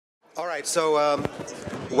All right, so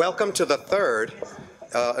welcome to the third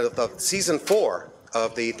of season 4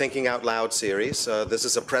 of the Thinking Out Loud series. This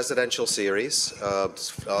is a presidential series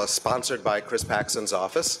sponsored by Chris Paxson's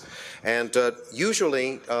office. And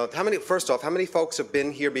usually, first off, how many folks have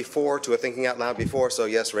been here before to a Thinking Out Loud before? So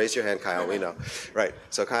yes, raise your hand, Kyle, we know. Right,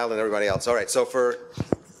 so Kyle and everybody else. All right, so for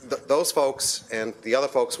those folks and the other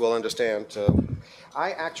folks will understand,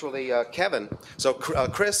 I actually, Kevin, so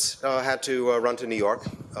Chris had to run to New York.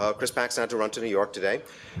 Chris Paxson had to run to New York today.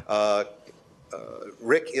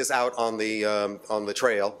 Rick is out on the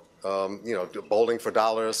trail, bowling for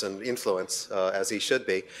dollars and influence, as he should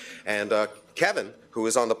be. And Kevin, who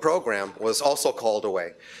is on the program, was also called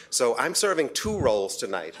away. So I'm serving 2 roles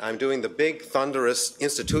tonight. I'm doing the big, thunderous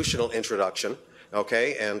institutional introduction,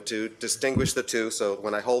 okay, and to distinguish the two, so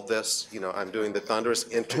when I hold this, I'm doing the thunderous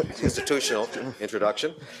institutional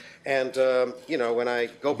introduction. And, when I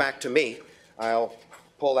go back to me, I'll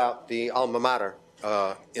pull out the alma mater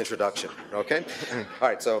introduction, okay? All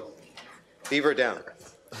right, so beaver down.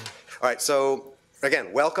 All right, so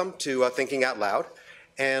again, welcome to Thinking Out Loud.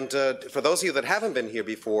 And for those of you that haven't been here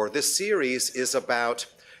before, this series is about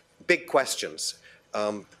big questions.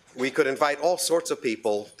 We could invite all sorts of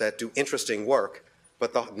people that do interesting work,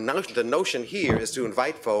 but the notion here is to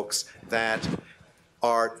invite folks that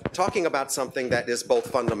are talking about something that is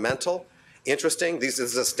both fundamental, interesting. This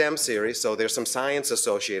is a STEM series, so there's some science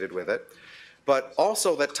associated with it, but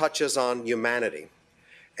also that touches on humanity.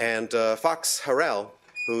 And Fox Harrell,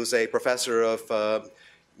 who's a professor of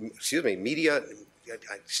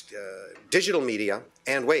digital media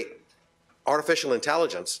and artificial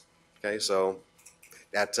intelligence, okay, so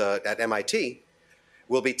at MIT,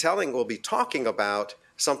 we'll be talking about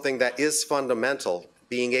something that is fundamental,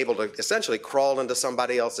 being able to essentially crawl into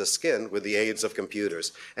somebody else's skin with the aids of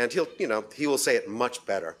computers. And he will say it much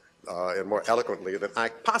better and more eloquently than I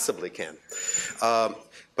possibly can.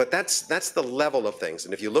 But that's the level of things.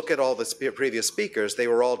 And if you look at all the previous speakers, they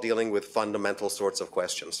were all dealing with fundamental sorts of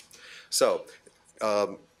questions. So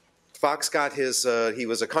Fox got his, he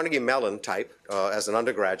was a Carnegie Mellon type as an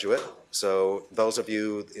undergraduate. So those of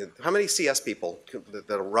you, how many CS people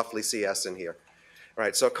that are roughly CS in here? All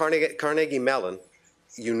right, so Carnegie Mellon,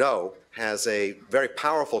 has a very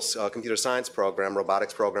powerful computer science program,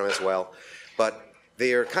 robotics program as well. But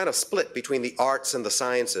they're kind of split between the arts and the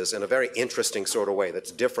sciences in a very interesting sort of way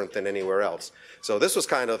that's different than anywhere else. So this was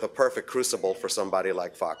kind of the perfect crucible for somebody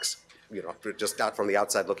like Fox, just out from the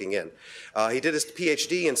outside looking in. He did his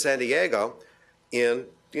PhD in San Diego in,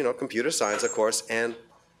 computer science, of course, and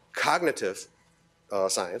cognitive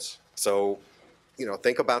science. So,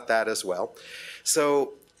 think about that as well.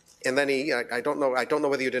 So, and then I don't know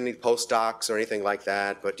whether you did any postdocs or anything like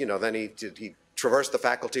that, but, then he traversed the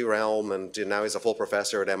faculty realm, and now he's a full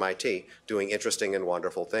professor at MIT doing interesting and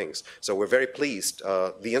wonderful things. So we're very pleased.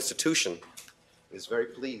 The institution is very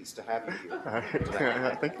pleased to have you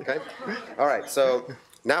here. Okay? All right, so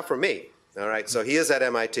now for me. All right, so he is at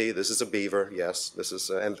MIT. This is a beaver, yes.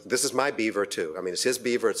 And this is my beaver, too. I mean, it's his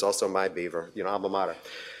beaver. It's also my beaver, alma mater.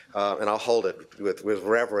 And I'll hold it with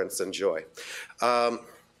reverence and joy.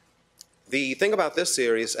 The thing about this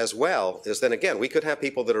series as well is then again, we could have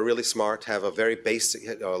people that are really smart, have a very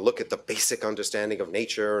basic look at the basic understanding of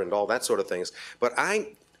nature and all that sort of things. But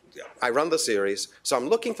I run the series, so I'm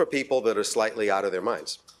looking for people that are slightly out of their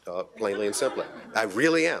minds, plainly and simply. I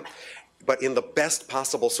really am, but in the best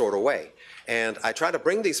possible sort of way. And I try to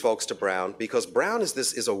bring these folks to Brown because Brown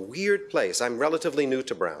is a weird place. I'm relatively new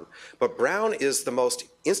to Brown, but Brown is the most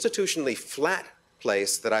institutionally flat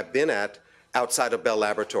place that I've been at outside of Bell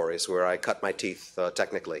Laboratories, where I cut my teeth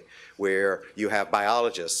technically, where you have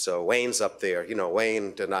biologists. So Wayne's up there.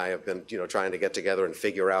 Wayne and I have been trying to get together and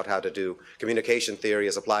figure out how to do communication theory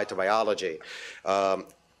as applied to biology.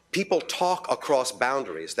 People talk across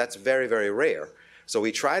boundaries. That's very, very rare. So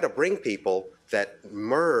we try to bring people that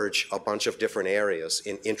merge a bunch of different areas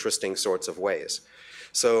in interesting sorts of ways.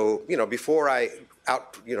 So, before I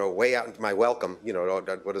weigh out my welcome,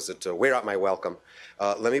 wear out my welcome,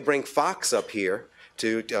 let me bring Fox up here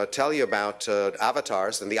to tell you about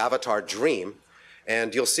avatars and the avatar dream.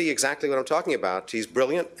 And you'll see exactly what I'm talking about. He's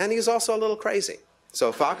brilliant, and he's also a little crazy.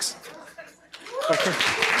 So, Fox.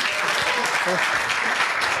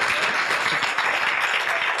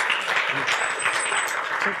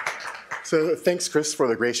 So thanks, Chris, for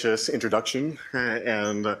the gracious introduction,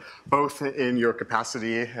 and both in your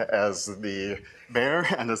capacity as the bear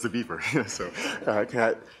and as the beaver.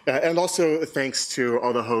 And also thanks to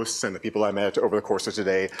all the hosts and the people I met over the course of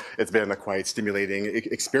today. It's been a quite stimulating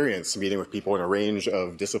experience meeting with people in a range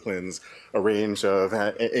of disciplines, a range of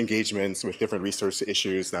engagements with different research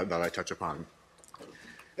issues that I touch upon.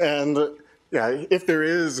 And yeah, if there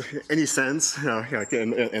is any sense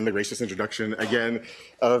in the gracious introduction, again,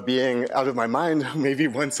 of being out of my mind, maybe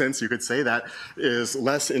one sense you could say that is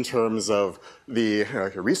less in terms of the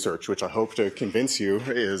research, which I hope to convince you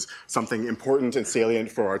is something important and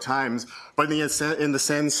salient for our times, but in the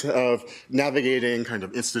sense of navigating kind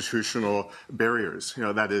of institutional barriers,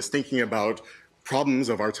 that is thinking about problems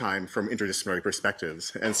of our time from interdisciplinary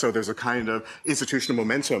perspectives. And so there's a kind of institutional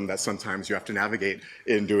momentum that sometimes you have to navigate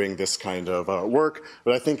in doing this kind of work,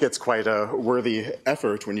 but I think it's quite a worthy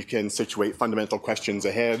effort when you can situate fundamental questions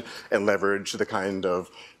ahead and leverage the kind of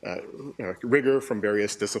rigor from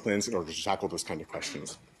various disciplines in order to tackle those kind of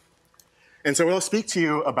questions. And so what I'll speak to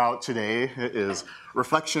you about today is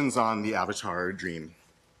reflections on the avatar dream.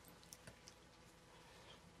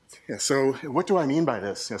 Yeah, so what do I mean by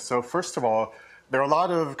this? Yeah, so first of all, there are a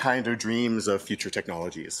lot of kind of dreams of future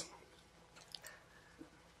technologies.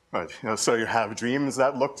 Right, so you have dreams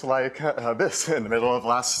that looked like this in the middle of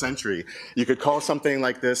last century. You could call something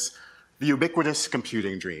like this the ubiquitous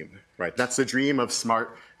computing dream, right? That's the dream of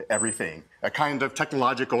smart everything, a kind of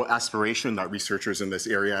technological aspiration that researchers in this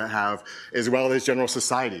area have, as well as general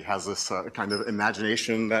society has this kind of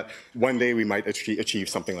imagination that one day we might achieve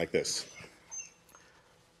something like this.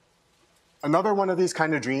 Another one of these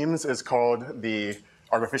kind of dreams is called the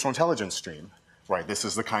artificial intelligence dream, right? This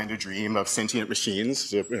is the kind of dream of sentient machines,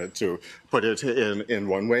 to put it in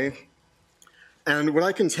one way. And what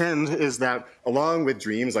I contend is that along with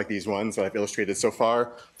dreams like these ones that I've illustrated so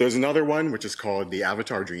far, there's another one which is called the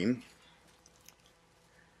avatar dream.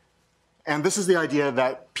 And this is the idea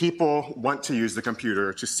that people want to use the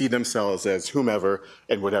computer to see themselves as whomever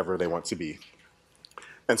and whatever they want to be.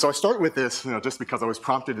 And so I start with this, just because I was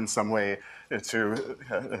prompted in some way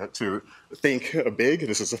to think big.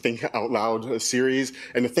 This is a Think Out Loud series,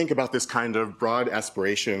 and to think about this kind of broad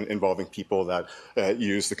aspiration involving people that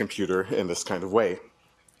use the computer in this kind of way.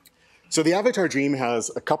 So the avatar dream has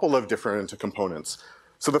a couple of different components.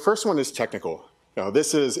 So the first one is technical. Now,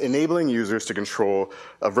 this is enabling users to control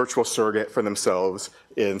a virtual surrogate for themselves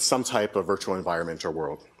in some type of virtual environment or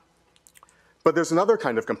world. But there's another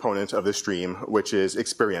kind of component of this dream, which is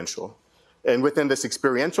experiential. And within this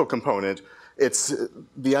experiential component, it's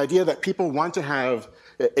the idea that people want to have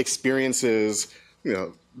experiences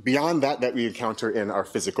beyond that we encounter in our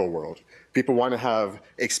physical world. People want to have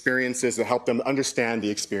experiences that help them understand the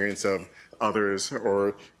experience of others,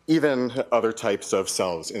 or even other types of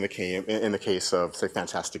selves in the case of, say,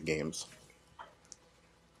 fantastic games.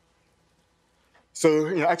 So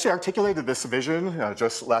I actually articulated this vision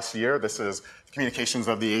just last year. This is Communications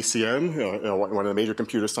of the ACM, one of the major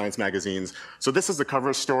computer science magazines. So this is the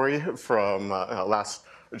cover story from last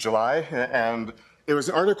July, and it was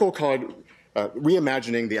an article called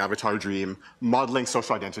Reimagining the Avatar Dream, Modeling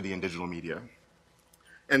Social Identity in Digital Media.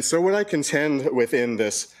 And so what I contend within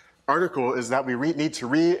this article is that we need to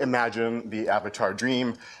reimagine the avatar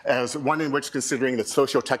dream as one in which considering the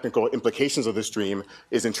socio-technical implications of this dream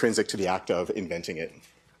is intrinsic to the act of inventing it.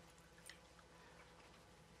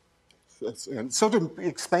 And so to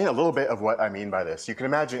explain a little bit of what I mean by this, you can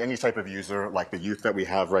imagine any type of user like the youth that we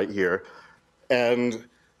have right here. And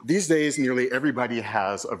these days, nearly everybody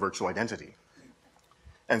has a virtual identity.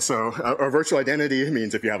 And so a virtual identity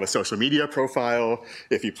means if you have a social media profile,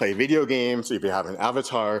 if you play video games, if you have an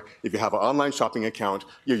avatar, if you have an online shopping account,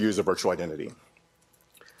 you use a virtual identity.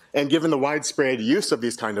 And given the widespread use of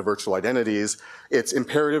these kind of virtual identities, it's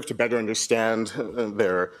imperative to better understand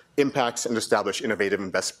their impacts and establish innovative and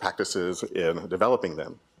best practices in developing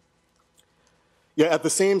them. Yet at the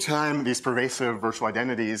same time, these pervasive virtual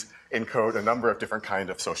identities encode a number of different kinds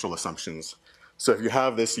of social assumptions. So if you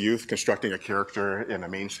have this youth constructing a character in a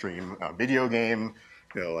mainstream video game,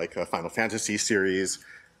 like a Final Fantasy series,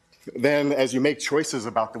 then as you make choices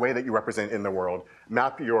about the way that you represent in the world,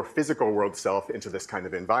 map your physical world self into this kind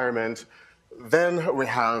of environment, then we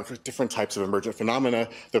have different types of emergent phenomena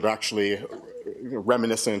that are actually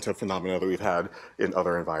reminiscent of phenomena that we've had in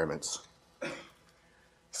other environments.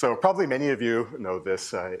 So probably many of you know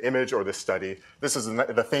this image or this study. This is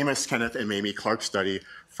the famous Kenneth and Mamie Clark study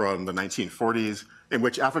from the 1940s, in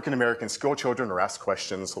which African-American school children are asked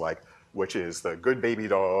questions like, which is the good baby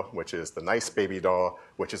doll, which is the nice baby doll,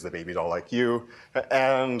 which is the baby doll like you?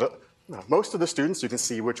 And most of the students, you can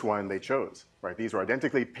see which one they chose, right? These were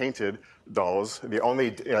identically painted dolls. The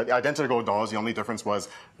only identical dolls, the only difference was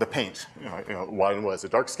the paint. One was a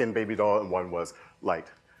dark-skinned baby doll and one was light.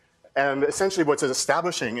 And essentially what's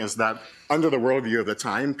establishing is that under the worldview of the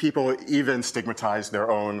time, people even stigmatized their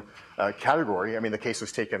own category. I mean, the case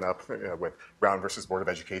was taken up with Brown versus Board of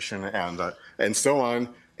Education and so on.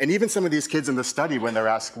 And even some of these kids in the study, when they're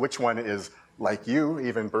asked which one is like you,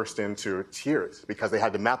 even burst into tears because they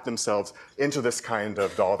had to map themselves into this kind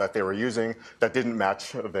of doll that they were using that didn't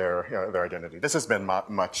match their identity. This has been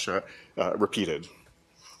much repeated.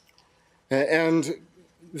 And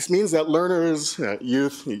this means that learners,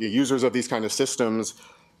 youth, users of these kind of systems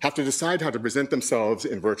have to decide how to present themselves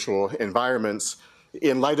in virtual environments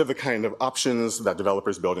in light of the kind of options that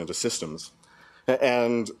developers build into systems.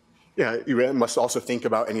 And you must also think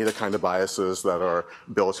about any of the kind of biases that are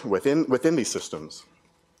built within these systems.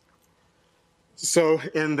 So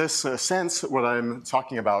in this sense, what I'm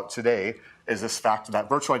talking about today is this fact that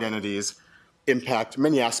virtual identities impact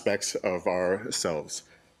many aspects of ourselves: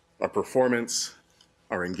 our performance,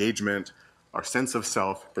 our engagement, our sense of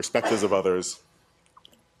self, perspectives of others.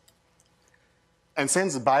 And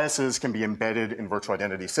since biases can be embedded in virtual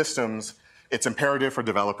identity systems, it's imperative for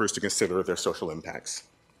developers to consider their social impacts.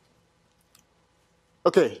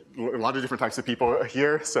 Okay, a lot of different types of people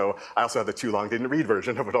here, so I also have the too long didn't read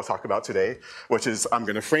version of what I'll talk about today, which is I'm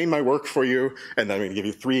going to frame my work for you, and then I'm going to give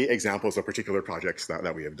you 3 examples of particular projects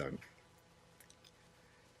that we have done.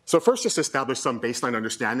 So first, just to establish some baseline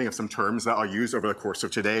understanding of some terms that I'll use over the course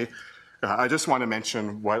of today, I just want to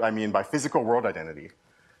mention what I mean by physical world identity.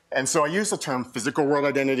 And so I use the term physical world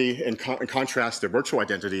identity in contrast to virtual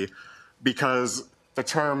identity because the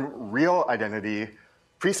term real identity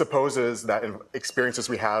presupposes that experiences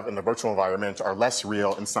we have in the virtual environment are less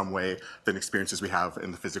real in some way than experiences we have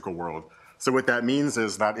in the physical world. So what that means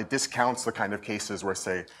is that it discounts the kind of cases where,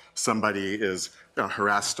 say, somebody is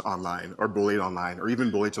harassed online or bullied online or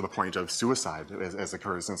even bullied to the point of suicide, as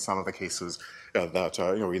occurs in some of the cases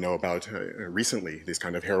that we know about recently, these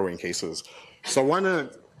kind of harrowing cases. So I want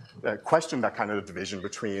to question that kind of division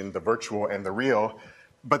between the virtual and the real,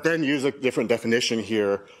 but then use a different definition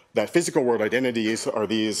here that physical world identities are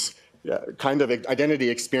these kind of identity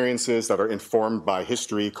experiences that are informed by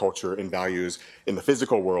history, culture, and values in the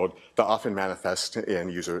physical world that often manifest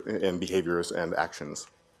in behaviors and actions.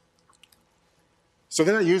 So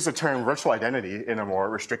then I use the term virtual identity in a more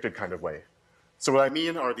restricted kind of way. So what I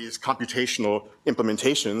mean are these computational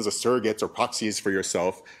implementations, the surrogates or proxies for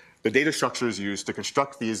yourself, the data structures used to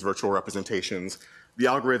construct these virtual representations, the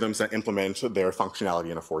algorithms that implement their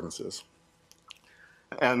functionality and affordances.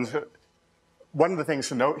 And one of the things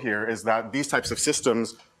to note here is that these types of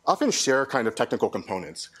systems often share kind of technical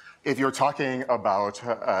components. If you're talking about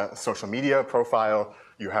a social media profile,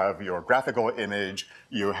 you have your graphical image,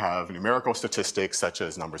 you have numerical statistics such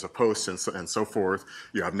as numbers of posts and so forth,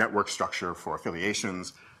 you have network structure for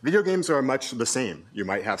affiliations. Video games are much the same. You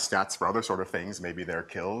might have stats for other sort of things, maybe they're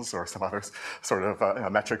kills or some other sort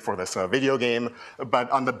of metric for this video game, but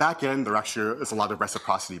on the back end, there actually is a lot of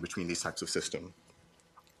reciprocity between these types of systems.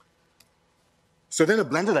 So then a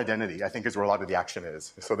blended identity, I think, is where a lot of the action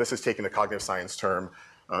is. So this is taking a cognitive science term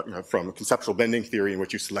from conceptual blending theory in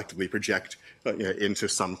which you selectively project into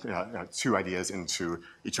some two ideas into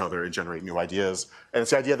each other and generate new ideas. And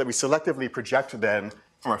it's the idea that we selectively project then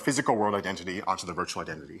from our physical world identity onto the virtual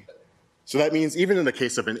identity. So that means even in the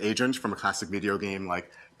case of an agent from a classic video game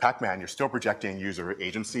like Pac-Man, you're still projecting user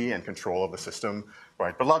agency and control of the system,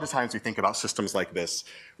 right? But a lot of times we think about systems like this,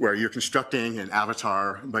 where you're constructing an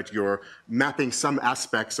avatar, but you're mapping some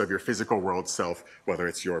aspects of your physical world self, whether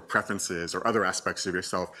it's your preferences or other aspects of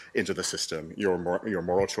yourself, into the system, your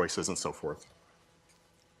moral choices and so forth.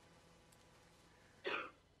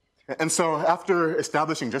 And so after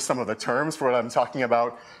establishing just some of the terms for what I'm talking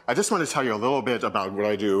about, I just want to tell you a little bit about what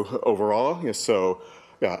I do overall. So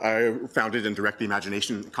I founded in Direct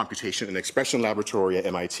Imagination, Computation, and Expression Laboratory at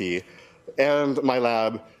MIT. And my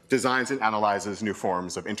lab designs and analyzes new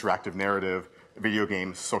forms of interactive narrative, video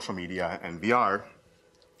games, social media, and VR.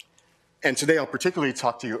 And today I'll particularly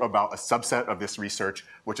talk to you about a subset of this research,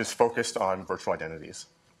 which is focused on virtual identities.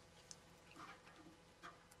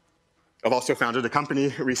 I've also founded a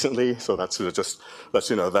company recently, so that's just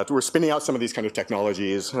lets you know that we're spinning out some of these kind of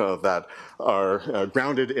technologies that are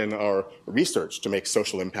grounded in our research to make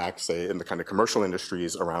social impact, say, in the kind of commercial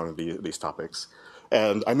industries around these topics.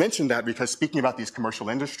 And I mentioned that because speaking about these commercial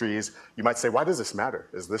industries, you might say, why does this matter?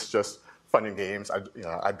 Is this just fun and games?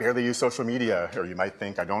 I barely use social media, or you might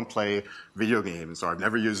think I don't play video games, or I've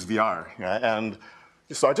never used VR. And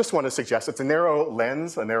so I just want to suggest it's a narrow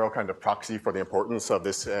lens, a narrow kind of proxy for the importance of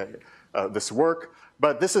this this work,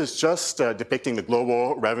 but this is just depicting the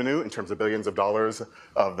global revenue in terms of billions of dollars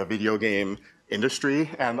of the video game industry.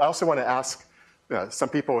 And I also want to ask, some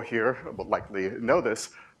people here will likely know this,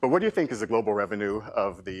 but what do you think is the global revenue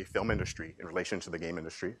of the film industry in relation to the game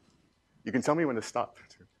industry? You can tell me when to stop.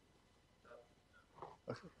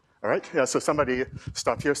 Okay. All right, yeah, so somebody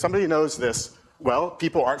stopped here. Somebody knows this. Well,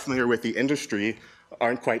 people aren't familiar with the industry.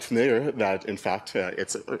 aren't quite familiar that, in fact,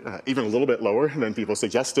 it's even a little bit lower than people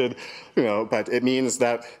suggested, but it means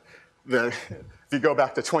that if you go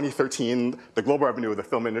back to 2013, the global revenue of the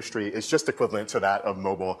film industry is just equivalent to that of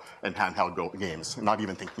mobile and handheld games, not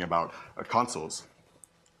even thinking about consoles.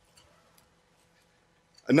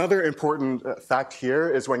 Another important fact here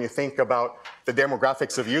is when you think about the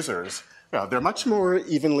demographics of users. They're much more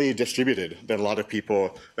evenly distributed than a lot of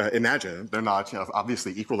people imagine. They're not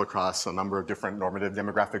obviously equal across a number of different normative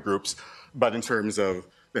demographic groups, but in terms of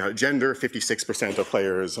gender, 56% of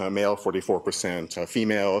players, male, 44%,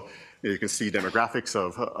 female. You can see demographics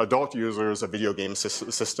of adult users of video game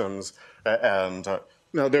systems, and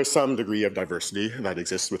there's some degree of diversity that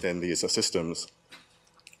exists within these systems.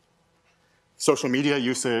 Social media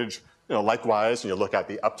usage, likewise, you look at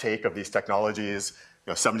the uptake of these technologies,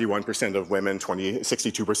 71% of women,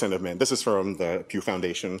 62% of men. This is from the Pew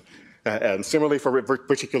Foundation. And similarly for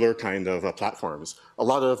particular kind of platforms, a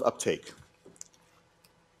lot of uptake.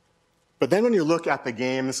 But then when you look at the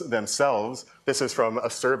games themselves, this is from a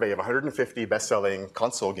survey of 150 best-selling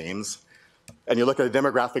console games, and you look at the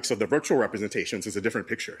demographics of the virtual representations, it's a different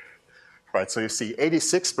picture. Right, so you see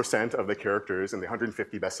 86% of the characters in the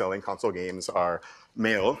 150 best-selling console games are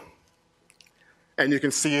male. And you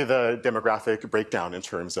can see the demographic breakdown in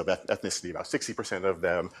terms of ethnicity, about 60% of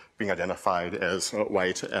them being identified as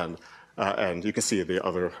white, and you can see the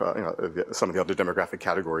other, some of the other demographic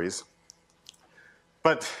categories.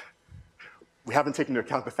 But we haven't taken into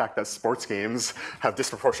account the fact that sports games have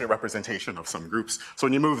disproportionate representation of some groups. So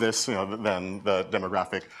when you move this, then the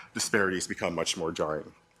demographic disparities become much more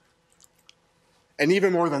jarring. And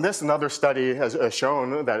even more than this, another study has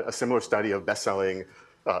shown that a similar study of best-selling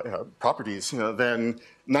properties, then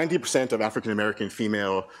 90% of African-American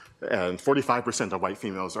female and 45% of white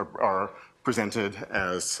females are presented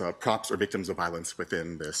as props or victims of violence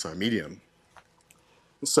within this medium.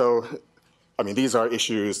 So, I mean, these are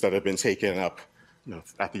issues that have been taken up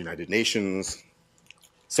at the United Nations.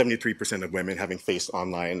 73% of women having faced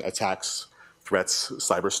online attacks, threats,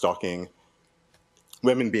 cyber stalking.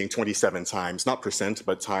 Women being 27 times, not percent,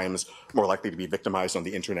 but times more likely to be victimized on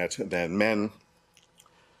the internet than men.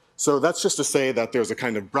 So that's just to say that there's a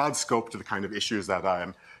kind of broad scope to the kind of issues that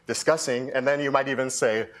I'm discussing. And then you might even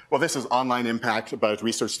say, well, this is online impact, but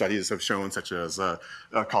research studies have shown, such as a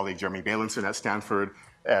colleague Jeremy Bailenson at Stanford,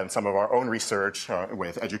 and some of our own research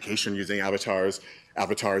with education using avatars.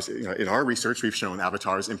 Avatars, in our research, we've shown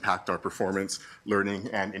avatars impact our performance, learning,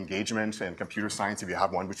 and engagement in computer science. If you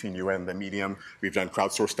have one between you and the medium, we've done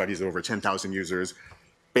crowdsourced studies of over 10,000 users.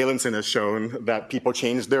 Bailenson has shown that people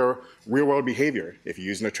change their real-world behavior. If you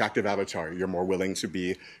use an attractive avatar, you're more willing to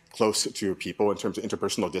be close to people in terms of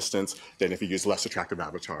interpersonal distance than if you use a less attractive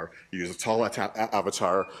avatar. You use a tall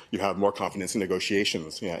avatar, you have more confidence in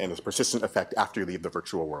negotiations, and there's a persistent effect after you leave the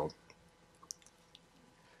virtual world.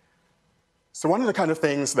 So one of the kind of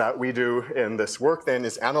things that we do in this work then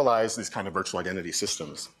is analyze these kind of virtual identity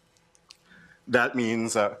systems. That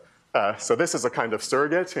means, so this is a kind of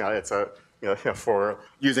surrogate. It's a for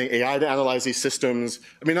using AI to analyze these systems.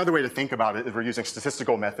 I mean, another way to think about it is we're using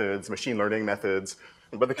statistical methods, machine learning methods,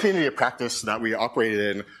 but the community of practice that we operate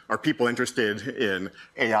in are people interested in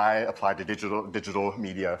AI applied to digital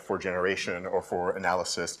media for generation or for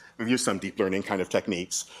analysis. We've used some deep learning kind of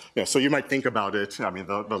techniques. So you might think about it, I mean,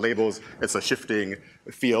 the labels, it's a shifting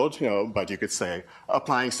field, but you could say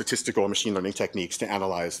applying statistical machine learning techniques to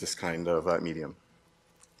analyze this kind of medium.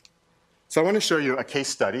 So I want to show you a case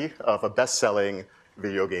study of a best-selling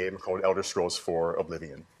video game called Elder Scrolls IV: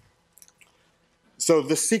 Oblivion. So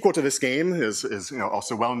the sequel to this game is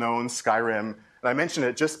also well-known, Skyrim. And I mention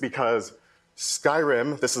it just because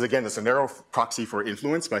Skyrim, this is a narrow proxy for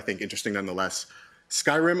influence, but I think interesting nonetheless.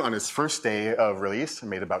 Skyrim, on its first day of release,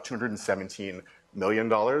 made about $217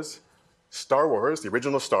 million. Star Wars, the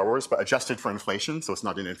original Star Wars, but adjusted for inflation, so it's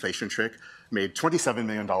not an inflation trick, made $27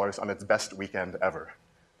 million on its best weekend ever.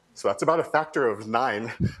 So that's about a factor of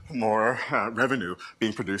 9 more revenue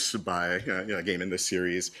being produced by a game in this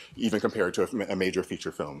series, even compared to a major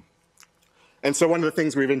feature film. And so one of the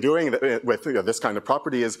things we've been doing with this kind of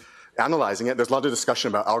property is analyzing it. There's a lot of discussion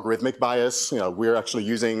about algorithmic bias. We're actually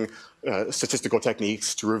using statistical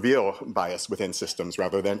techniques to reveal bias within systems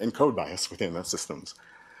rather than encode bias within the systems.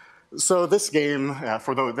 So this game,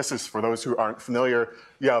 this is for those who aren't familiar,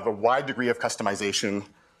 you have a wide degree of customization.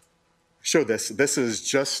 Show this. This is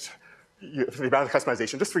just the amount of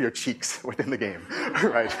customization just for your cheeks within the game,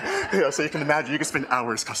 right? So you can imagine you can spend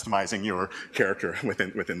hours customizing your character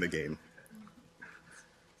within the game.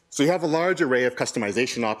 So you have a large array of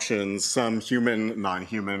customization options, some human,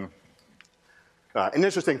 non-human. An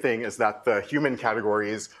interesting thing is that the human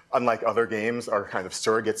categories, unlike other games, are kind of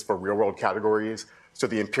surrogates for real-world categories. So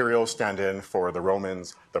the Imperials stand in for the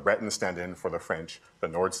Romans, the Bretons stand in for the French, the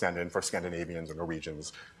Nords stand in for Scandinavians and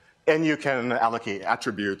Norwegians. And you can allocate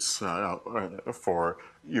attributes for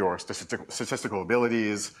your statistical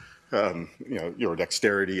abilities, your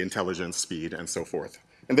dexterity, intelligence, speed, and so forth.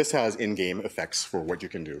 And this has in-game effects for what you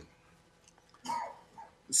can do.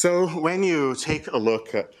 So when you take a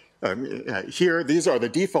look at here, these are the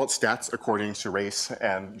default stats according to race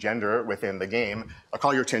and gender within the game. I'll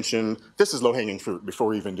call your attention, this is low-hanging fruit before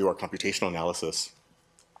we even do our computational analysis.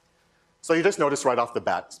 So you just notice right off the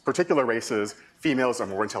bat, particular races, females are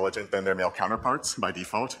more intelligent than their male counterparts by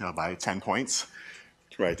default, by 10 points.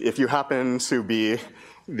 Right. If you happen to be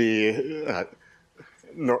the,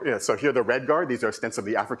 so here the red guard, these are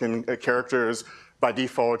ostensibly African characters. By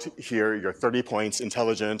default, here you're 30 points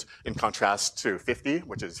intelligent in contrast to 50,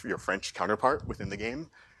 which is your French counterpart within the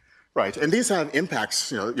game. Right, and these have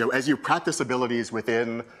impacts, as you practice abilities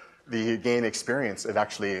within the game experience, it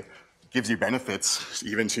actually gives you benefits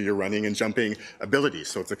even to your running and jumping abilities.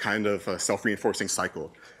 So it's a kind of self-reinforcing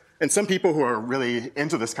cycle. And some people who are really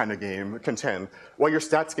into this kind of game contend, well, your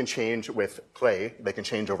stats can change with play, they can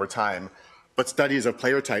change over time, but studies of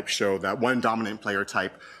player types show that one dominant player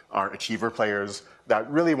type are achiever players that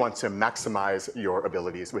really want to maximize your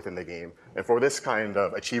abilities within the game. And for this kind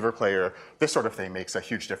of achiever player, this sort of thing makes a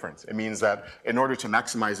huge difference. It means that in order to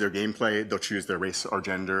maximize their gameplay, they'll choose their race or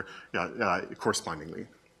gender correspondingly.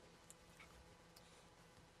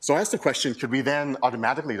 So I asked the question, could we then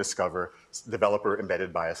automatically discover developer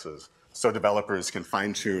embedded biases? So developers can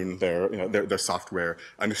fine-tune their software,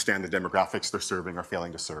 understand the demographics they're serving or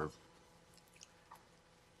failing to serve.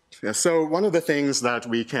 Yeah, so one of the things that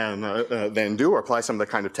we can then do, or apply some of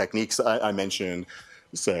the kind of techniques I mentioned,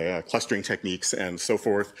 say clustering techniques and so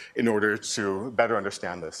forth, in order to better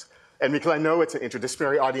understand this. And because I know it's an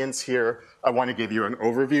interdisciplinary audience here, I want to give you an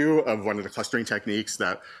overview of one of the clustering techniques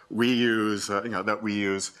that we use.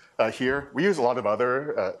 Here. We use a lot of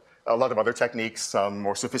other techniques, some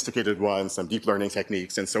more sophisticated ones, some deep learning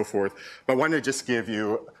techniques, and so forth. But I want to just give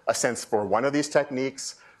you a sense for one of these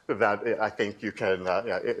techniques that I think you can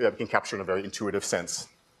capture in a very intuitive sense.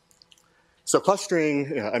 So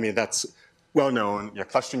clustering, that's well known. You're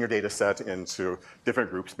clustering your data set into different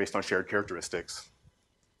groups based on shared characteristics.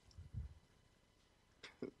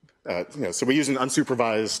 So we use an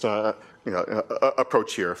unsupervised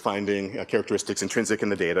approach here, finding characteristics intrinsic in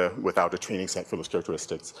the data without a training set for those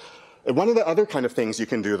characteristics. And one of the other kind of things you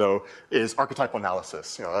can do, though, is archetypal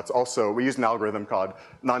analysis. That's also, we use an algorithm called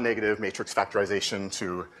non-negative matrix factorization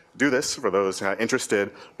to do this for those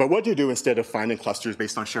interested. But what you do instead of finding clusters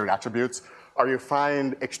based on shared attributes, are you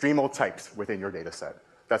find extremal types within your data set.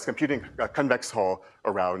 That's computing a convex hull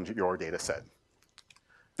around your data set.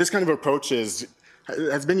 This kind of approach has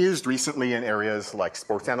been used recently in areas like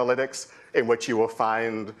sports analytics, in which you will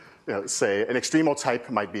find, say, an extremal type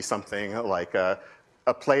might be something like a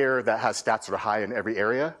player that has stats that are high in every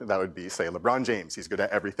area. That would be, say, LeBron James. He's good at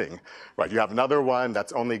everything. Right? You have another one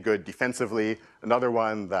that's only good defensively, another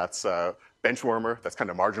one that's bench warmer, that's kind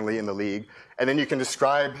of marginally in the league. And then you can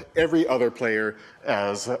describe every other player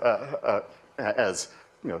as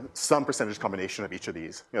some percentage combination of each of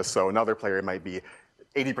these. So another player might be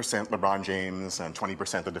 80% LeBron James and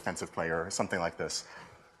 20% the defensive player, something like this.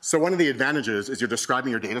 So one of the advantages is you're describing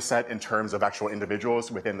your data set in terms of actual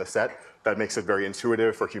individuals within the set. That makes it very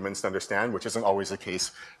intuitive for humans to understand, which isn't always the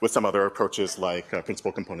case with some other approaches like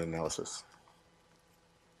principal component analysis.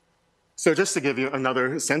 So just to give you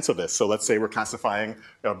another sense of this, so let's say we're classifying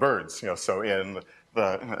birds. So in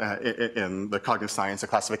the cognitive science of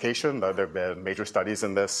classification, there have been major studies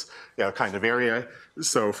in this kind of area.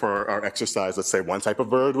 So for our exercise, let's say one type of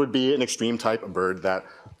bird would be an extreme type, a bird that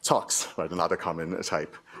talks, right, not a common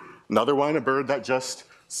type. Another one, a bird that just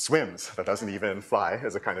swims, that doesn't even fly,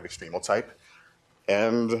 is a kind of extremal type.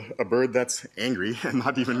 And a bird that's angry and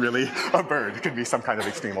not even really a bird, it could be some kind of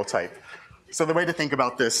extremal type. So the way to think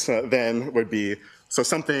about this then would be, so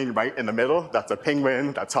something right in the middle, that's a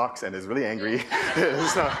penguin that talks and is really angry,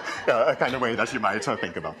 is a kind of way that you might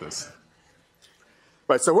think about this.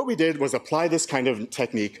 Right, so what we did was apply this kind of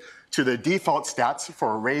technique to the default stats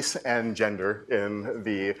for race and gender in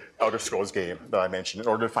the Elder Scrolls game that I mentioned in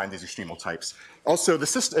order to find these extremal types. Also, the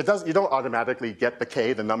system, you don't automatically get the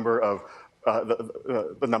K, the number of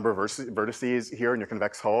vertices here in your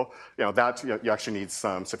convex hull. You actually need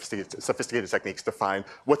some sophisticated techniques to find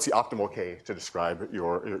what's the optimal K to describe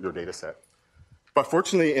your data set. But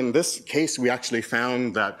fortunately, in this case, we actually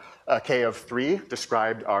found that a K of 3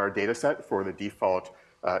 described our data set for the default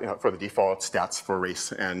for the default stats for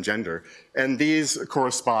race and gender. And these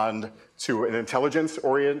correspond to an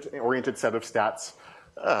intelligence-oriented set of stats,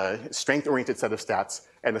 strength-oriented set of stats,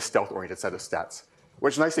 and a stealth-oriented set of stats,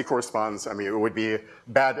 which nicely corresponds. I mean, it would be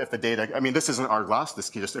bad if the data, I mean, this isn't our gloss, this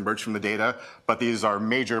can just emerge from the data, but these are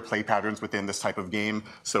major play patterns within this type of game,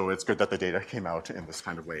 so it's good that the data came out in this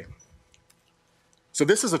kind of way. So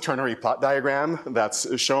this is a ternary plot diagram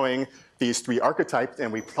that's showing these three archetypes,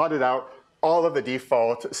 and we plotted out all of the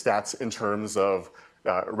default stats in terms of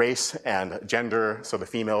race and gender. So the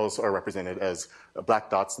females are represented as black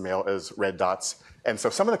dots, male as red dots. And so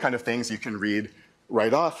some of the kind of things you can read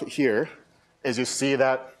right off here is you see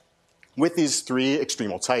that with these three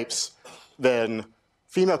extremal types, then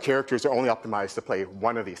female characters are only optimized to play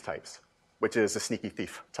one of these types, which is a sneaky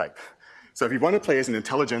thief type. So if you want to play as an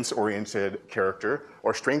intelligence-oriented character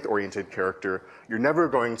or strength-oriented character, you're never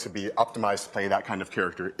going to be optimized to play that kind of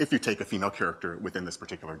character if you take a female character within this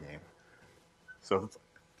particular game. So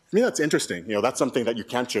for me, that's interesting. You know, that's something that you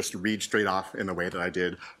can't just read straight off in the way that I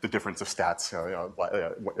did the difference of stats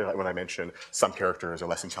when I mentioned some characters are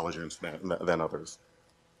less intelligent than others.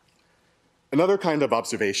 Another kind of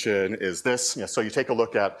observation is this. So you take a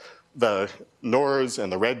look at the Nors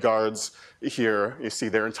and the red guards here. You see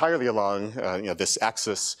they're entirely along this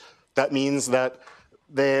axis. That means that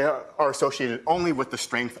they are associated only with the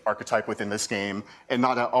strength archetype within this game and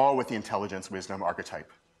not at all with the intelligence wisdom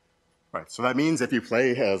archetype. Right, so that means if you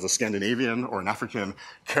play as a Scandinavian or an African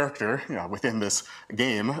character within this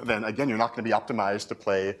game, then again, you're not going to be optimized to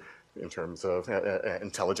play in terms of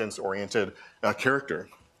intelligence-oriented character.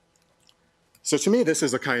 So to me, this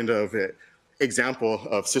is a kind of example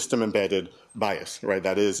of system-embedded bias, right?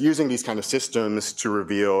 That is using these kind of systems to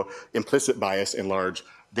reveal implicit bias in large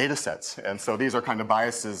data sets. And so these are kind of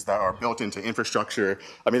biases that are built into infrastructure.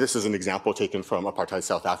 I mean, this is an example taken from apartheid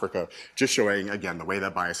South Africa, just showing, again, the way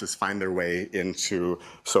that biases find their way into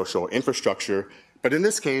social infrastructure. But in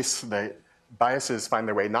this case, the biases find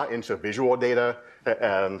their way not into visual data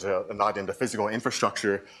and not into physical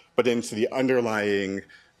infrastructure, but into the underlying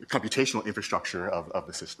computational infrastructure of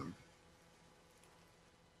the system.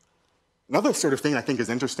 Another sort of thing I think is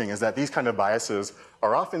interesting is that these kind of biases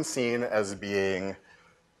are often seen as being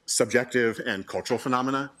subjective and cultural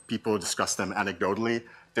phenomena. People discuss them anecdotally.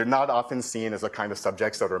 They're not often seen as a kind of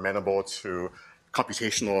subjects that are amenable to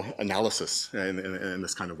computational analysis in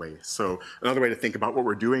this kind of way. So another way to think about what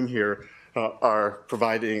we're doing here are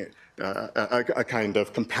providing a kind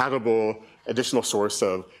of compatible additional source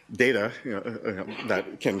of data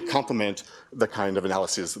that can complement the kind of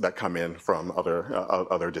analyses that come in from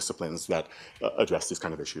other disciplines that address these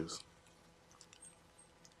kind of issues.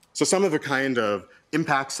 So some of the kind of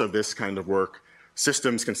impacts of this kind of work: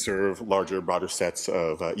 systems can serve larger, broader sets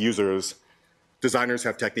of users. Designers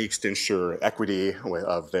have techniques to ensure equity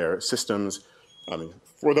of their systems.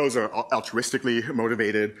 For those who are altruistically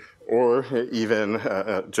motivated, or even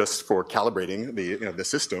just for calibrating the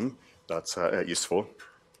system, that's useful.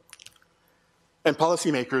 And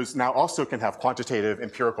policymakers now also can have quantitative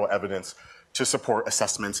empirical evidence to support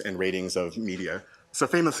assessments and ratings of media. So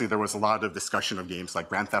famously, there was a lot of discussion of games like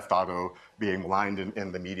Grand Theft Auto being maligned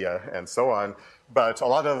in the media and so on. But a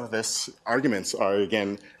lot of this arguments are,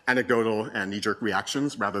 again, anecdotal and knee-jerk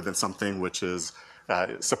reactions rather than something which is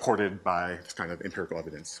supported by this kind of empirical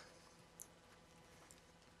evidence.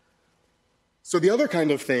 So the other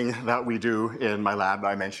kind of thing that we do in my lab that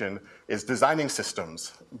I mentioned is designing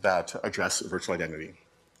systems that address virtual identity.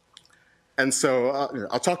 And so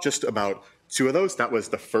I'll talk just about two of those. That was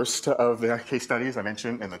the first of the case studies I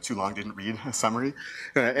mentioned in the too long didn't read summary.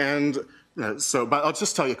 But I'll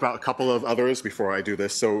just tell you about a couple of others before I do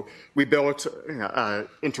this. So we built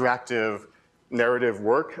interactive narrative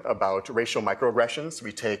work about racial microaggressions.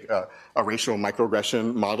 We take a racial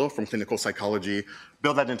microaggression model from clinical psychology,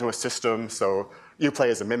 build that into a system. So you play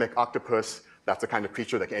as a mimic octopus. That's the kind of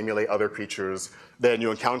creature that can emulate other creatures. Then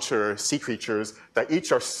you encounter sea creatures that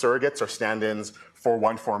each are surrogates or stand-ins for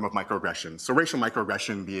one form of microaggression. So racial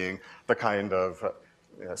microaggression being the kind of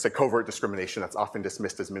say covert discrimination that's often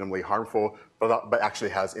dismissed as minimally harmful, but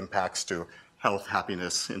actually has impacts to health,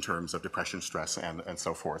 happiness in terms of depression, stress, and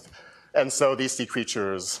so forth. And so these sea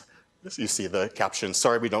creatures, you see the caption,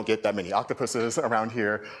 sorry we don't get that many octopuses around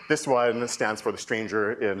here. This one stands for the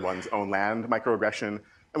stranger in one's own land microaggression.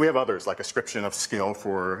 And we have others, like ascription of skill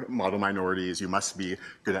for model minorities, you must be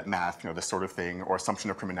good at math, this sort of thing, or assumption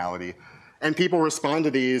of criminality. And people respond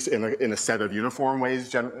to these in a set of uniform ways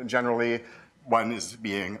generally. One is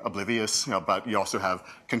being oblivious, but you also have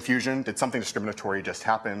confusion. Did something discriminatory just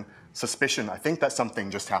happen? Suspicion, I think that something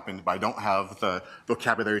just happened, but I don't have the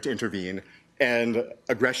vocabulary to intervene. and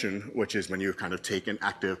aggression, which is when you kind of take an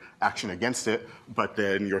active action against it, but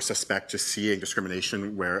then you're suspect to seeing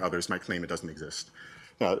discrimination where others might claim it doesn't exist.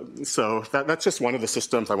 So that's just one of the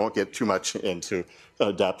systems. I won't get too much into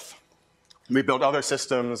depth. We built other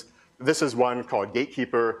systems. This is one called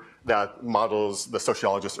Gatekeeper that models the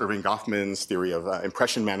sociologist Irving Goffman's theory of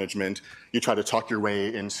impression management. You try to talk your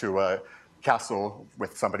way into a castle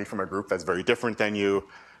with somebody from a group that's very different than you.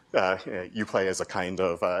 You play as a kind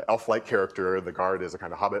of elf-like character. The guard is a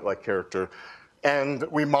kind of hobbit-like character. And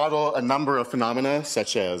we model a number of phenomena,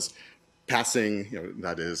 such as passing,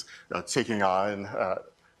 that is, taking on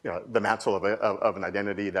the mantle of an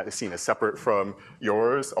identity that is seen as separate from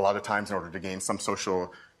yours, a lot of times in order to gain some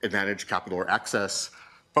social advantage, capital, or access.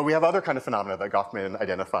 But we have other kind of phenomena that Goffman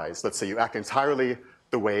identifies. Let's say you act entirely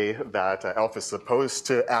the way that elf is supposed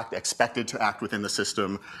to act, expected to act within the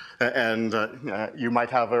system, and you might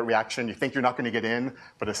have a reaction. You think you're not going to get in,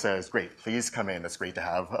 but it says, great, please come in. It's great to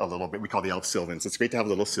have a little bit, we call the elf Sylvans. It's great to have a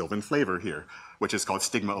little Sylvan flavor here, which is called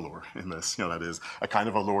stigma allure in this. That is a kind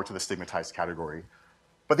of allure to the stigmatized category.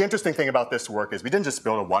 But the interesting thing about this work is we didn't just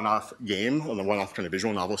build a one-off game, a one-off kind of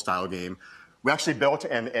visual novel style game. We actually built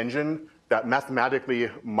an engine that mathematically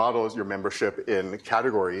models your membership in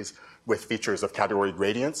categories with features of category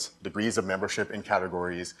gradients, degrees of membership in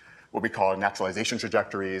categories, what we call naturalization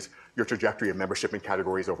trajectories, your trajectory of membership in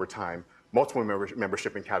categories over time, multiple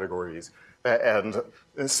membership in categories. And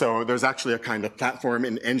so there's actually a kind of platform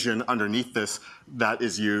and engine underneath this that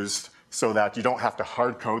is used so that you don't have to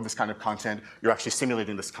hard code this kind of content. You're actually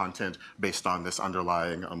simulating this content based on this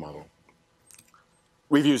underlying model.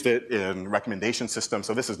 We've used it in recommendation systems.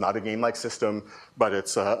 So this is not a game-like system, but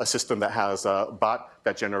it's a system that has a bot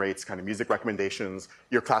that generates kind of music recommendations.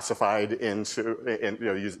 You're classified into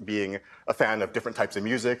being a fan of different types of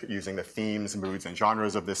music, using the themes, moods, and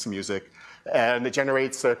genres of this music. And it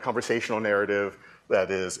generates a conversational narrative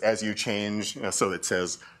that is, as you change, so it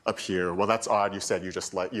says up here, well, that's odd. You said you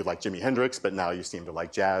like Jimi Hendrix, but now you seem to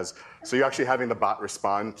like jazz. So you're actually having the bot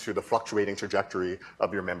respond to the fluctuating trajectory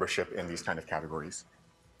of your membership in these kind of categories.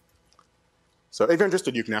 So if you're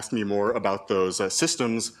interested, you can ask me more about those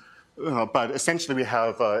systems. But essentially, we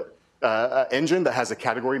have an engine that has a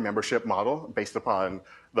category membership model based upon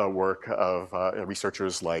the work of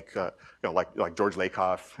researchers like George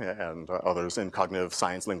Lakoff and others in cognitive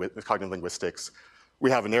science, cognitive linguistics. We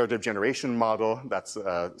have a narrative generation model that's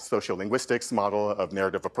a sociolinguistics model of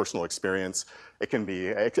narrative of personal experience. It can be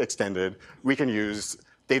extended. We can use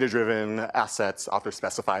data-driven assets,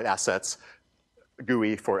 author-specified assets,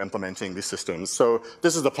 GUI for implementing these systems. So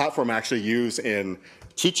this is the platform I actually use in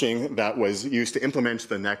teaching that was used to implement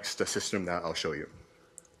the next system that I'll show you.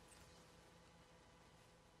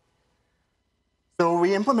 So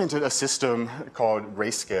we implemented a system called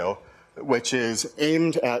Grayscale, which is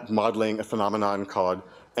aimed at modeling a phenomenon called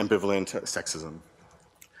ambivalent sexism.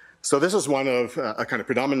 So this is one of a kind of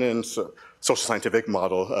predominant social scientific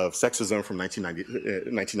model of sexism from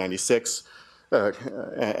 1996.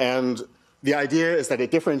 And the idea is that it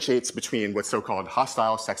differentiates between what's so-called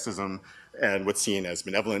hostile sexism and what's seen as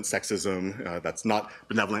benevolent sexism. That's not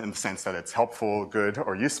benevolent in the sense that it's helpful, good,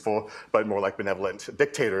 or useful, but more like benevolent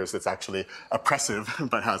dictators that's actually oppressive,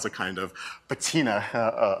 but has a kind of patina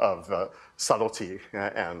of subtlety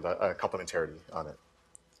and complementarity on it.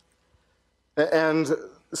 And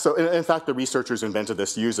so, in fact, the researchers invented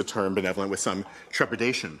this, use the term benevolent with some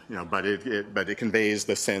trepidation, but it conveys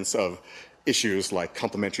the sense of issues like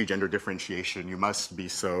complementary gender differentiation. You must be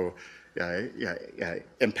so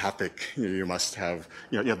empathic. You must have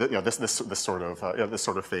this sort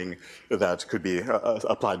of thing that could be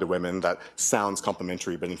applied to women that sounds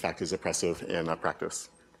complementary, but in fact is oppressive in practice.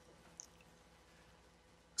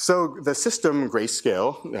 So the system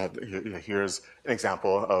Grayscale. Here's an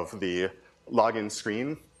example of the login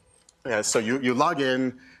screen. So you log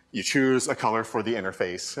in. You choose a color for the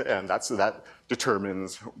interface, and that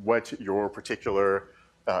determines what your particular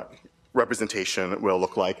representation will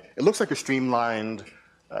look like. It looks like a streamlined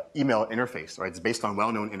email interface, right? It's based on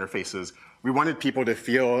well-known interfaces. We wanted people to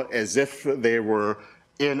feel as if they were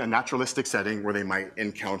in a naturalistic setting where they might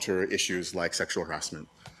encounter issues like sexual harassment.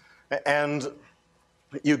 And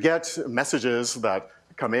you get messages that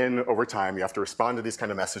come in over time. You have to respond to these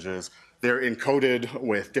kind of messages. They're encoded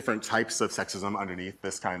with different types of sexism underneath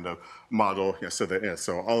this kind of model,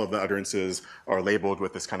 so all of the utterances are labeled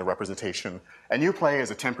with this kind of representation. And you play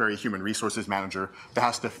as a temporary human resources manager that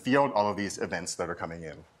has to field all of these events that are coming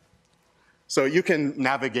in. So you can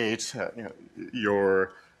navigate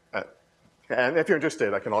your And if you're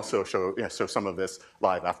interested, I can also show, show some of this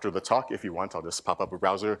live after the talk if you want. I'll just pop up a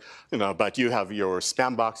browser. But you have your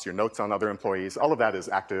spam box, your notes on other employees. All of that is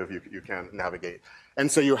active. You can navigate.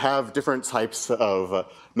 And so you have different types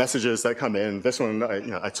of messages that come in. This one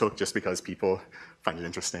I took just because people find it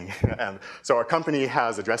interesting. And so our company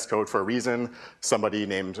has a dress code for a reason. Somebody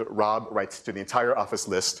named Rob writes to the entire office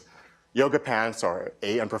list, yoga pants are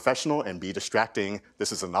A, unprofessional, and B, distracting.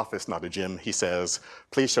 This is an office, not a gym. He says,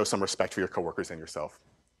 please show some respect for your coworkers and yourself.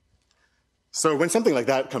 So when something like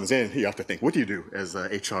that comes in, you have to think, what do you do as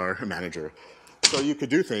an HR manager? So you could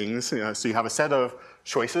do things, so you have a set of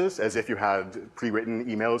choices as if you had pre-written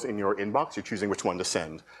emails in your inbox. You're choosing which one to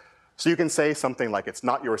send. So you can say something like, it's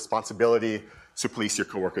not your responsibility to police your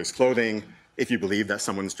coworkers' clothing. If you believe that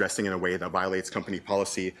someone's dressing in a way that violates company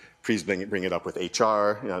policy, please bring it up with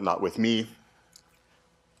HR, not with me.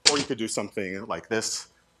 Or you could do something like this.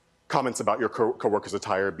 Comments about your coworkers'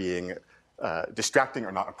 attire being distracting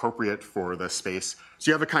or not appropriate for the space. So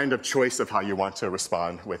you have a kind of choice of how you want to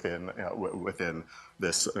respond within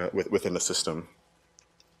the system.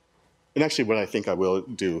 And actually what I think I will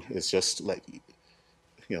do is just let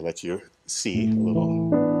you see a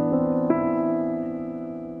little.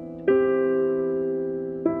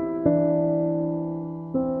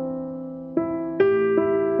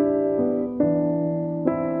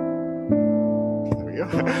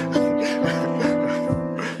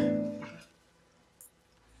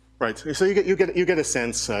 Right, so you get a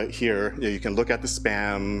sense here. You can look at the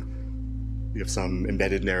spam. You have some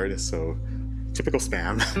embedded narrative, so typical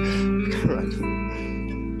spam. Right.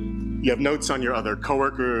 You have notes on your other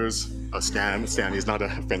coworkers. Stan, he's not a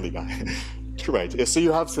friendly guy. Right, so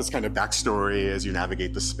you have this kind of backstory as you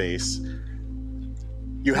navigate the space.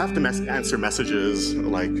 You have to answer messages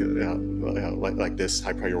like this,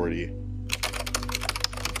 high priority.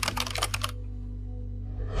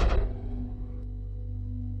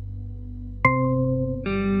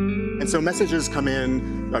 And so messages come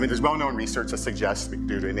in, there's well-known research that suggests,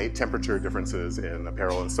 due to innate temperature differences in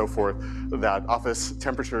apparel and so forth, that office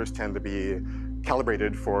temperatures tend to be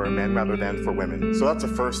calibrated for men rather than for women. So that's a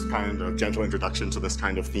first kind of gentle introduction to this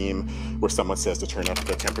kind of theme where someone says to turn up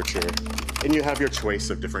the temperature. And you have your choice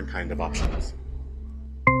of different kind of options.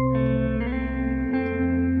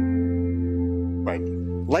 Right.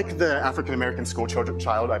 Like the African-American school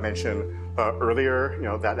child I mentioned earlier,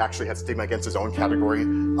 that actually had stigma against his own category.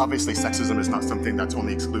 Obviously, sexism is not something that's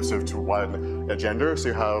only exclusive to one gender. So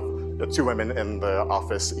you have two women in the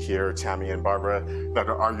office here, Tammy and Barbara, that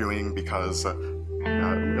are arguing because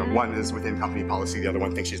one is within company policy, the other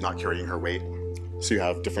one thinks she's not carrying her weight. So you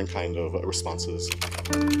have different kind of responses,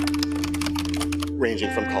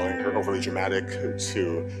 ranging from calling her overly dramatic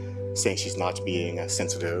to saying she's not being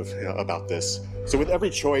sensitive about this. So with every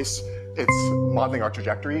choice, it's modeling our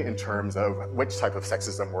trajectory in terms of which type of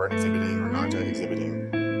sexism we're exhibiting or not exhibiting.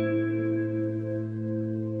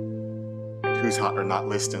 Who's hot or not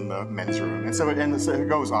list in the men's room. And so it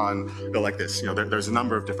goes on like this. There's a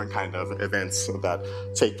number of different kind of events that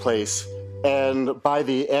take place. And by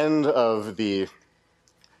the end of the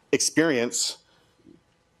experience,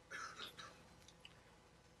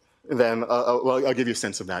 then I'll give you a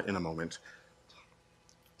sense of that in a moment.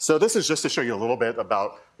 So this is just to show you a little bit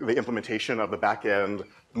about the implementation of the back-end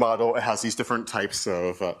model. It has these different types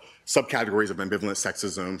of subcategories of ambivalent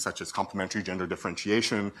sexism, such as complementary gender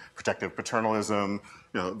differentiation, protective paternalism,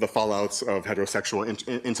 the fallouts of heterosexual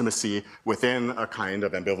intimacy within a kind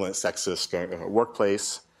of ambivalent sexist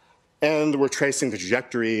workplace. And we're tracing the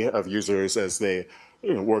trajectory of users as they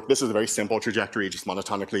work. This is a very simple trajectory, just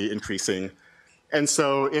monotonically increasing. And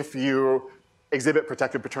so if you exhibit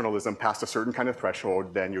protective paternalism past a certain kind of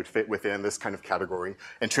threshold, then you would fit within this kind of category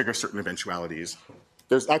and trigger certain eventualities.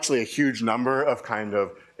 There's actually a huge number of kind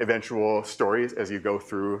of eventual stories as you go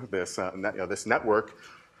through this, this network,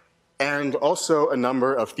 and also a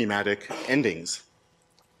number of thematic endings.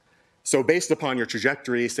 So based upon your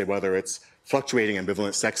trajectory, say whether it's fluctuating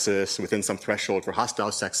ambivalent sexist within some threshold for hostile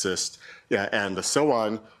sexist, and so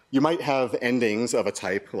on, you might have endings of a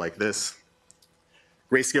type like this.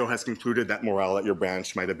 Grayscale has concluded that morale at your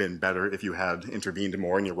branch might have been better if you had intervened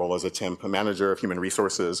more in your role as a temp manager of human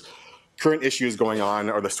resources. Current issues going on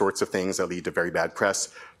are the sorts of things that lead to very bad press.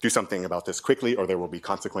 Do something about this quickly or there will be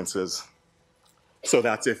consequences. So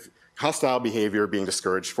that's if hostile behavior being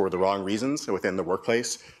discouraged for the wrong reasons within the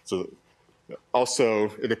workplace. So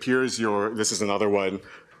also, it appears this is another one,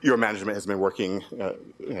 your management has been working,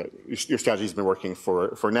 your strategy has been working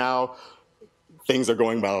for now. things are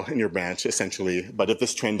going well in your branch, essentially. But if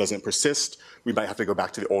this trend doesn't persist, we might have to go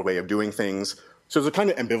back to the old way of doing things. So there's a kind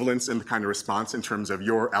of ambivalence in the kind of response in terms of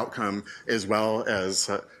your outcome, as well as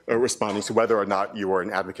responding to whether or not you are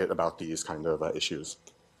an advocate about these kind of issues.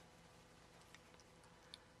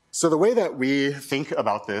 So the way that we think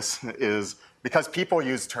about this is, because people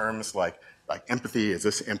use terms like empathy, is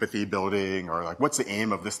this empathy building, or like what's the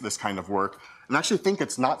aim of this kind of work? And I actually think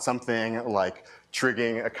it's not something like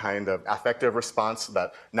triggering a kind of affective response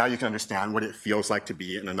that now you can understand what it feels like to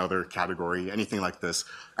be in another category, anything like this.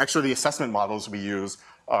 Actually, the assessment models we use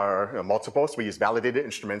are multiple. So we use validated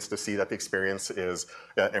instruments to see that the experience is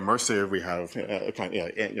immersive. We have a kind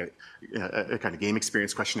of game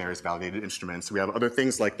experience questionnaires, validated instruments. We have other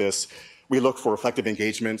things like this. We look for reflective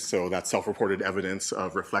engagement, so that's self-reported evidence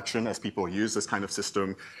of reflection as people use this kind of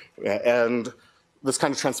system. And this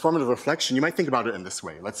kind of transformative reflection, you might think about it in this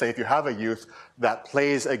way. Let's say if you have a youth that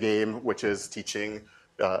plays a game which is teaching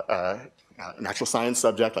a natural science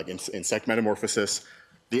subject, like insect metamorphosis,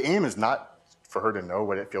 the aim is not for her to know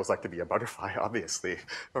what it feels like to be a butterfly, obviously,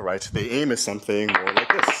 right? The aim is something more like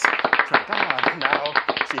this. Now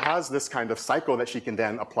she has this kind of cycle that she can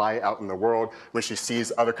then apply out in the world. When she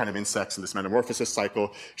sees other kind of insects in this metamorphosis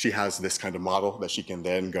cycle, she has this kind of model that she can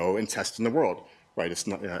then go and test in the world, right? It's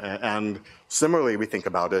not, and similarly, we think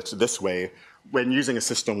about it this way. When using a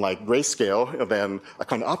system like grayscale, then a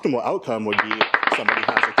kind of optimal outcome would be somebody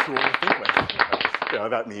has a tool to think with.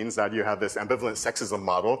 That means that you have this ambivalent sexism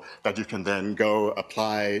model that you can then go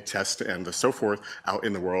apply, test, and so forth out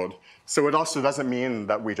in the world. So it also doesn't mean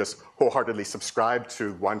that we just wholeheartedly subscribe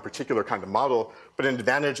to one particular kind of model, but an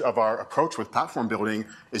advantage of our approach with platform building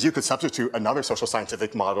is you could substitute another social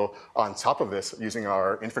scientific model on top of this using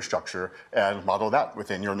our infrastructure and model that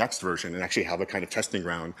within your next version and actually have a kind of testing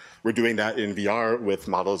ground. We're doing that in VR with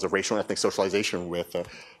models of racial and ethnic socialization with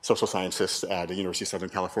social scientists at the University of Southern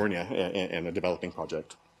California in a developing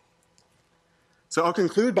project. So I'll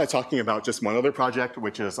conclude by talking about just one other project,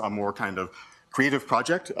 which is a more kind of creative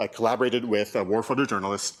project. I collaborated with a war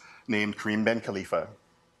photojournalist named Karim Ben Khalifa.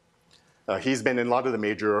 He's been in a lot of the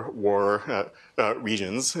major war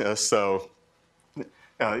regions. He's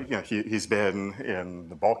been in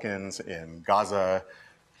the Balkans, in Gaza,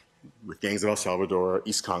 with gangs of El Salvador,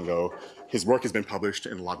 East Congo. His work has been published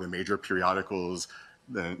in a lot of the major periodicals,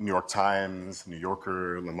 the New York Times, New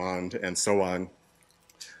Yorker, Le Monde, and so on.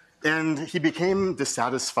 And he became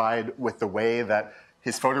dissatisfied with the way that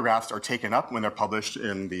his photographs are taken up when they're published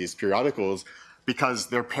in these periodicals, because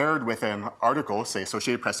they're paired with an article, say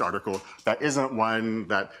Associated Press article, that isn't one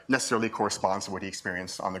that necessarily corresponds to what he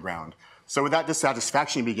experienced on the ground. So with that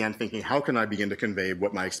dissatisfaction, he began thinking, how can I begin to convey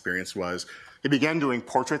what my experience was? He began doing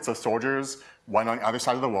portraits of soldiers, one on the other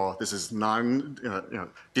side of the wall. This is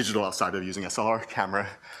non-digital outside of using SLR camera,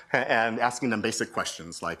 and asking them basic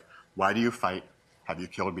questions like, why do you fight? Have you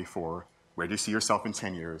killed before? Where do you see yourself in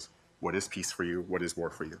 10 years? What is peace for you? What is war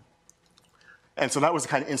for you? And so that was the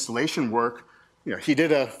kind of installation work. He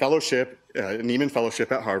did a fellowship, a Neiman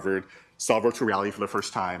Fellowship at Harvard, saw virtual reality for the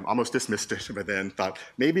first time, almost dismissed it, but then thought,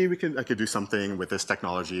 maybe I could do something with this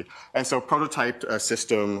technology. And so prototyped a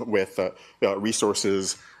system with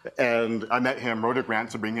resources. And I met him, wrote a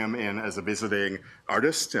grant to bring him in as a visiting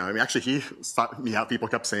artist. Actually, he sought me out. People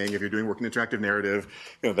kept saying, if you're doing work in interactive narrative,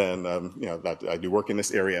 then that I do work in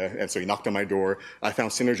this area. And so he knocked on my door. I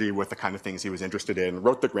found synergy with the kind of things he was interested in,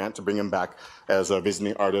 wrote the grant to bring him back as a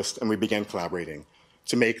visiting artist, and we began collaborating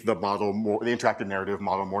to make the model the interactive narrative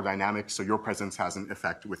model more dynamic, so your presence has an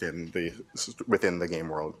effect within the game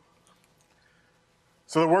world.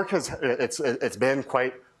 So the work it's been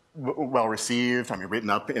quite well received. Written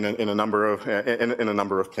up in a number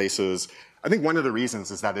of places. I think one of the reasons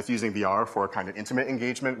is that it's using VR for a kind of intimate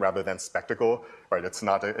engagement rather than spectacle. Right? It's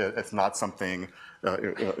not something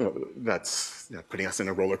that's putting us in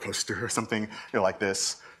a roller coaster or something like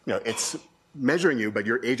this. It's measuring you, but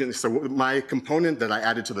your agent. So my component that I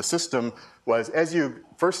added to the system was,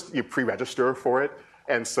 first you pre-register for it.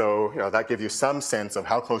 And so that gives you some sense of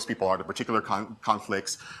how close people are to particular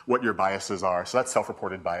conflicts, what your biases are. So that's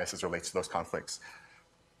self-reported bias as relates to those conflicts.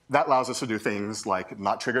 That allows us to do things like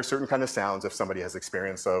not trigger certain kind of sounds if somebody has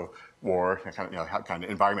experience of war, kind of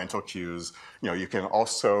environmental cues. You can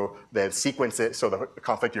also then sequence it so the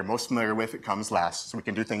conflict you're most familiar with, it comes last. So we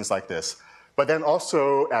can do things like this. But then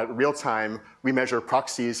also at real time, we measure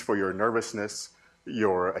proxies for your nervousness,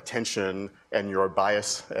 your attention, and your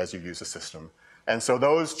bias as you use the system. And so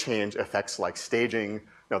those change effects like staging.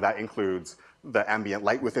 That includes the ambient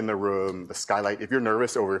light within the room, the skylight. If you're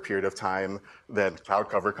nervous over a period of time, then cloud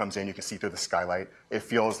cover comes in, you can see through the skylight. It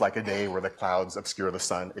feels like a day where the clouds obscure the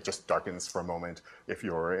sun. It just darkens for a moment if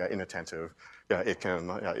you're inattentive.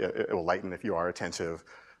 It will lighten if you are attentive.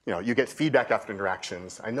 You get feedback after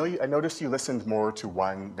interactions. I noticed you listened more to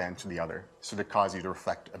one than to the other, so to cause you to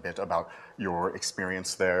reflect a bit about your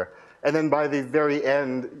experience there. And then by the very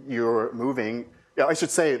end, you're moving. I should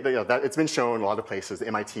say that it's been shown in a lot of places, the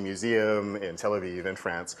MIT Museum in Tel Aviv in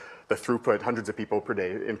France, the throughput, hundreds of people per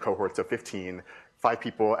day in cohorts of 15, 5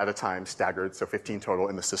 people at a time staggered, so 15 total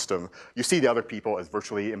in the system. You see the other people as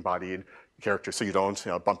virtually embodied characters, so you don't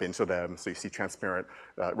bump into them, so you see transparent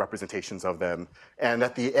representations of them. And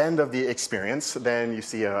at the end of the experience, then you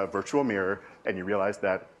see a virtual mirror, and you realize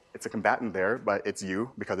that it's a combatant there, but it's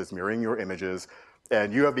you, because it's mirroring your images,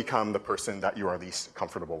 and you have become the person that you are least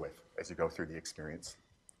comfortable with as you go through the experience.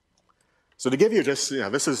 So to give you just,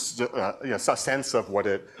 this is a sense of what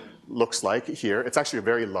it looks like here. It's actually a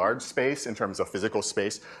very large space in terms of physical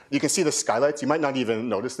space. You can see the skylights. You might not even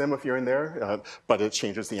notice them if you're in there, but it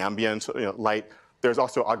changes the ambient light. There's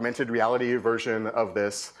also augmented reality version of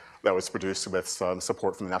this that was produced with some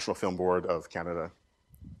support from the National Film Board of Canada.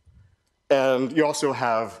 And you also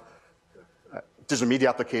have digital media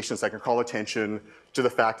applications that can call attention to the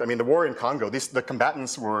fact, the war in Congo, the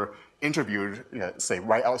combatants were interviewed, say,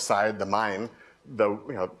 right outside the mine. The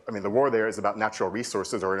war there is about natural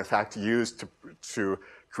resources, or in fact used to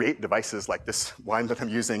create devices like this one that I'm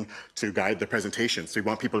using to guide the presentation. So you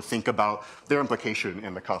want people to think about their implication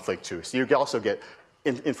in the conflict too. So you can also get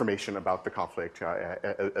information about the conflict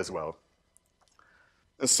as well.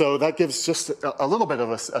 And so that gives just a little bit of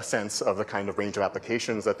a sense of the kind of range of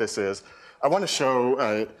applications that this is. I want to show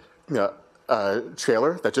a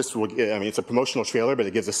trailer that just will, it's a promotional trailer, but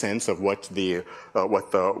it gives a sense of what the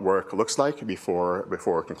work looks like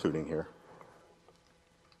before concluding here.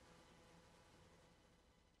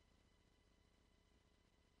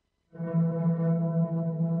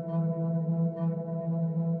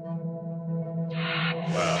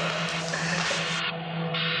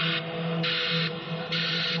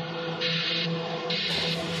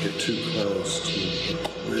 Get too close to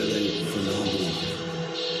really phenomenal.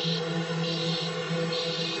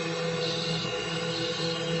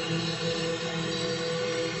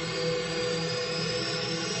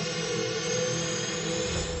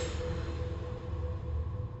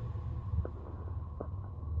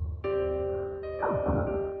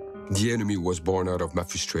 The Enemy was born out of my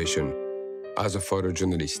frustration as a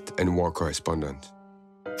photojournalist and war correspondent.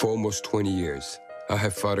 For almost 20 years, I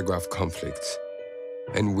have photographed conflicts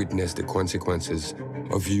and witnessed the consequences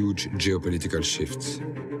of huge geopolitical shifts.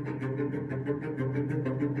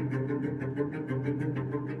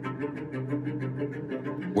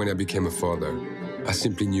 When I became a father, I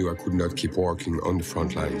simply knew I could not keep working on the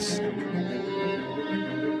front lines.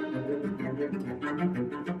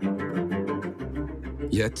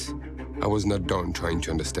 Yet, I was not done trying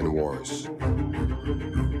to understand wars.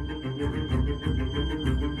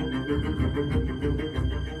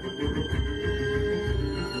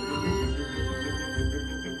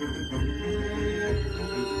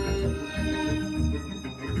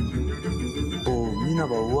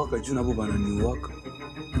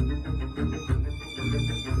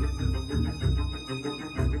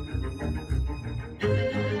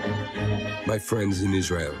 My friends in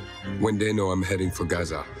Israel, when they know I'm heading for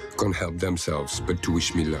Gaza, can't help themselves but to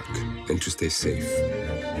wish me luck and to stay safe.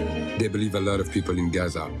 They believe a lot of people in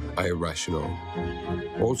Gaza are irrational.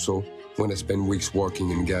 Also, when I spend weeks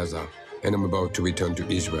working in Gaza and I'm about to return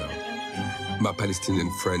to Israel, my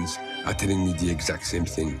Palestinian friends are telling me the exact same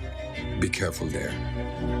thing. Be careful there.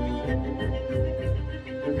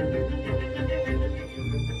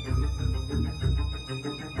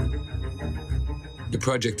 The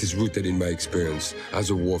project is rooted in my experience as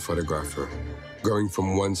a war photographer, going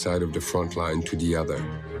from one side of the front line to the other,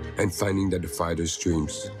 and finding that the fighters'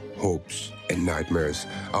 dreams, hopes, and nightmares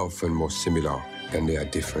are often more similar than they are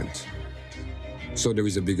different. So there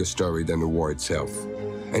is a bigger story than the war itself,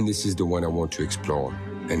 and this is the one I want to explore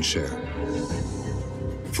and share.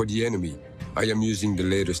 For The Enemy, I am using the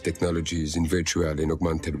latest technologies in virtual and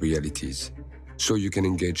augmented realities, so you can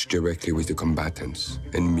engage directly with the combatants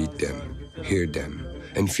and meet them, hear them,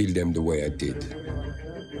 and feel them the way I did.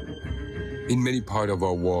 In many parts of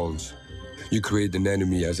our world, you create an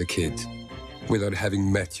enemy as a kid without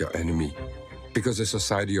having met your enemy, because the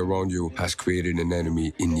society around you has created an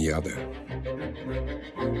enemy in the other.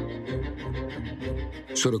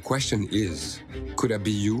 So the question is, could I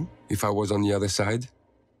be you if I was on the other side?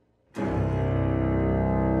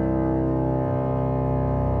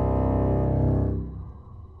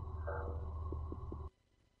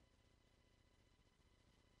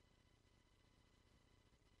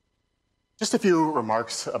 Just a few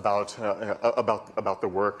remarks about the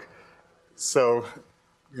work. So,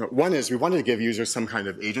 one is we wanted to give users some kind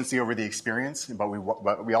of agency over the experience, but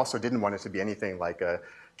we also didn't want it to be anything like a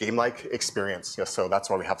game-like experience. So that's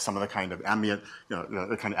why we have some of the kind of ambient,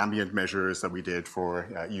 the kind of ambient measures that we did for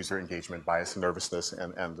user engagement, bias, and nervousness,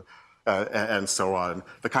 and so on.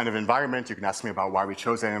 The kind of environment, you can ask me about why we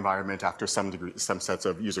chose that environment after some sets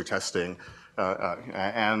of user testing,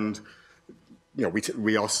 and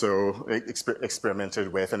we also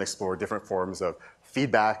experimented with and explored different forms of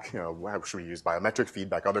feedback. How should we use biometric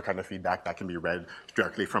feedback, other kind of feedback that can be read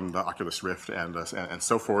directly from the Oculus Rift and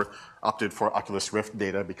so forth. Opted for Oculus Rift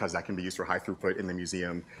data because that can be used for high throughput in the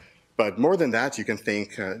museum. But more than that, you can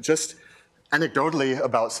think just anecdotally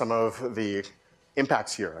about some of the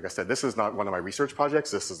impacts here. Like I said, this is not one of my research projects.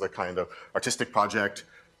 This is a kind of artistic project.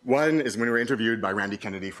 One is when we were interviewed by Randy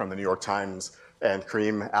Kennedy from the New York Times, and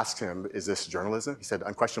Kareem asked him, is this journalism? He said,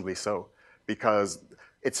 unquestionably so, because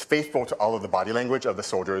it's faithful to all of the body language of the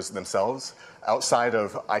soldiers themselves. Outside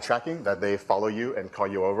of eye tracking, that they follow you and call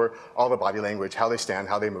you over, all the body language, how they stand,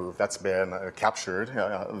 how they move, that's been captured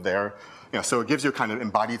there. So it gives you a kind of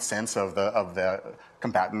embodied sense of the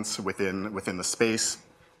combatants within the space.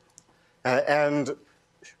 And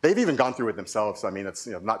they've even gone through it themselves. I mean, it's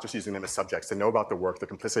not just using them as subjects. They know about the work. They're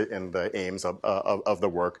complicit in the aims of the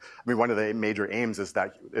work. I mean, one of the major aims is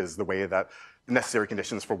the way that the necessary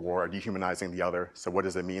conditions for war are dehumanizing the other. So what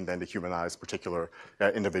does it mean then to humanize particular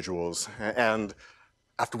individuals? And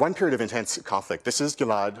after one period of intense conflict, this is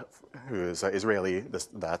Gilad, who is Israeli.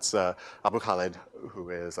 That's Abu Khaled,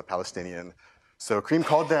 who is a Palestinian. So Kareem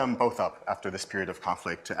called them both up after this period of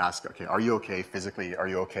conflict to ask, okay, are you okay physically? Are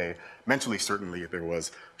you okay? Mentally, certainly, there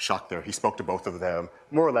was shock there. He spoke to both of them.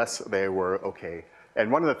 More or less, they were okay.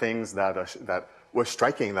 And one of the things that was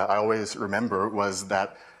striking that I always remember was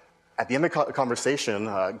that at the end of the conversation,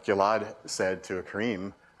 Gilad said to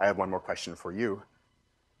Kareem, I have one more question for you.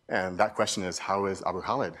 And that question is, how is Abu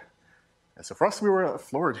Khaled? And so for us, we were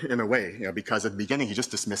floored in a way, because at the beginning he just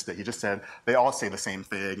dismissed it. He just said they all say the same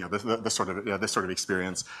thing, this sort of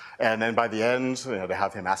experience. And then by the end, to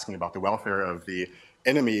have him asking about the welfare of the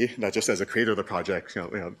enemy, not just as a creator of the project,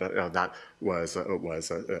 that was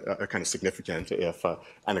a kind of significant, if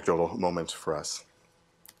anecdotal moment for us.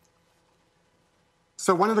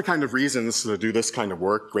 So one of the kind of reasons to do this kind of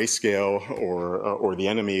work, Grayscale or the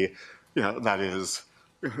enemy, that is.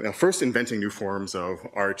 First, inventing new forms of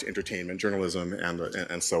art, entertainment, journalism,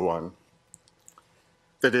 and so on.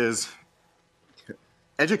 That is,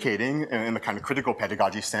 educating in the kind of critical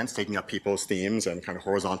pedagogy sense, taking up people's themes and kind of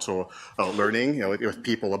horizontal learning, with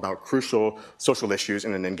people about crucial social issues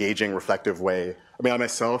in an engaging, reflective way. I mean, I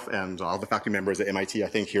myself and all the faculty members at MIT, I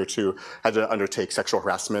think here too, had to undertake sexual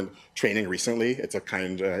harassment training recently. It's a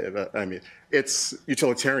kind of, I mean, it's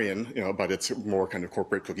utilitarian, but it's more kind of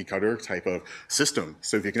corporate cookie cutter type of system.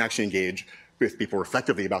 So if you can actually engage with people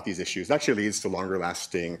reflectively about these issues, it actually leads to longer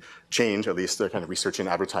lasting change, at least the kind of research and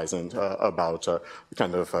advertisement about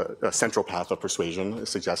kind of a central path of persuasion. It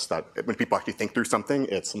suggests that when people actually think through something,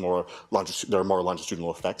 there are more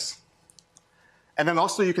longitudinal effects. And then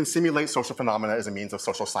also you can simulate social phenomena as a means of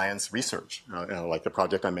social science research, like the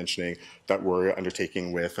project I'm mentioning that we're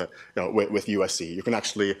undertaking with USC. You can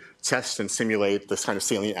actually test and simulate this kind of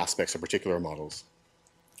salient aspects of particular models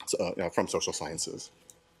from social sciences.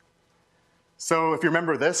 So if you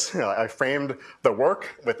remember this, I framed the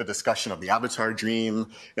work with the discussion of the avatar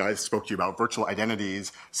dream. I spoke to you about virtual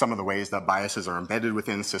identities, some of the ways that biases are embedded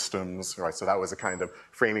within systems. Right? So that was a kind of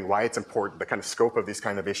framing why it's important, the kind of scope of these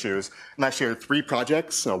kind of issues. And I shared 3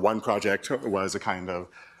 projects. One project was a kind of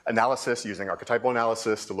analysis using archetypal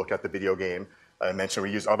analysis to look at the video game. I mentioned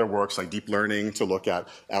we use other works like deep learning to look at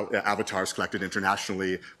avatars collected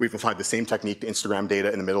internationally. We've applied the same technique to Instagram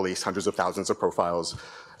data in the Middle East, hundreds of thousands of profiles.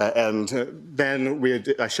 And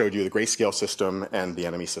then I showed you the grayscale system and the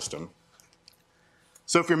enemy system.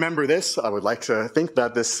 So if you remember this, I would like to think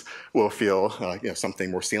that this will feel something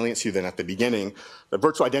more salient to you than at the beginning. That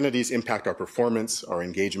virtual identities impact our performance, our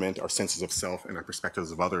engagement, our senses of self, and our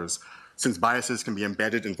perspectives of others. Since biases can be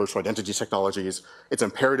embedded in virtual identity technologies, it's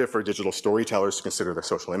imperative for digital storytellers to consider their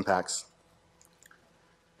social impacts.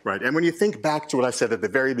 Right, and when you think back to what I said at the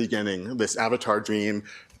very beginning, this avatar dream,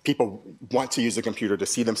 people want to use a computer to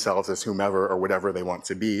see themselves as whomever or whatever they want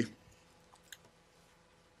to be,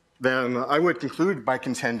 then I would conclude by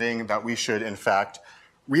contending that we should, in fact,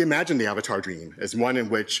 reimagine the avatar dream as one in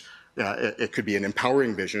which it could be an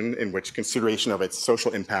empowering vision in which consideration of its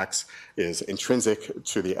social impacts is intrinsic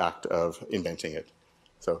to the act of inventing it.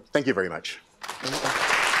 So thank you very much.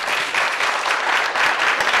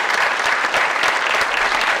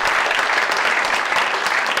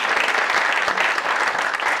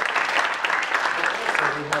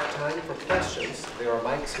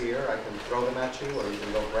 mics here. I can throw them at you, or you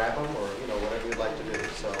can go grab them, or whatever you'd like to do.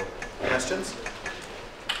 So, questions?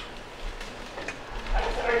 I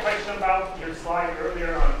just had a question about your slide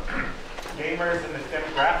earlier on gamers and the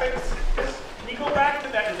demographics. Can you go back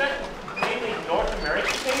to that? Is that mainly North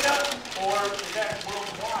American data, or is that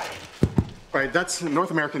worldwide? Right, that's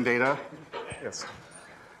North American data. Yes.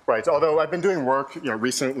 Right, although I've been doing work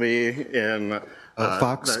recently in...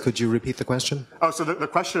 Fox, could you repeat the question? Oh, so the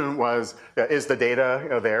question was, is the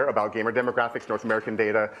data there about gamer demographics, North American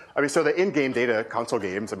data? I mean, so the in-game data, console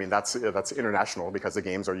games, I mean, that's international because the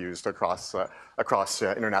games are used across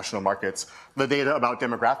international markets. The data about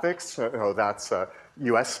demographics, that's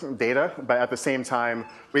US data, but at the same time,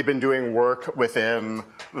 we've been doing work within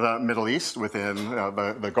the Middle East, within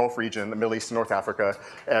the Gulf region, the Middle East and North Africa,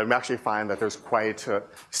 and we actually find that there's quite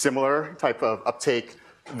similar type of uptake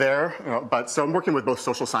there. So I'm working with both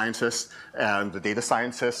social scientists and the data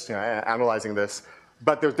scientists, analyzing this,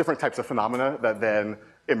 but there's different types of phenomena that then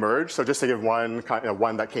emerge. So just to give one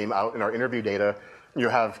that came out in our interview data, you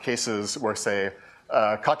have cases where, say,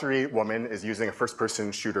 a Qatari woman is using a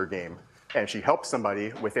first-person shooter game, and she helps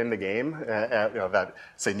somebody within the game that,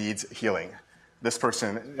 say, needs healing. This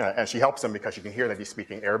person, and she helps him because she can hear that he's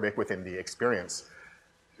speaking Arabic within the experience.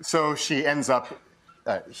 So she ends up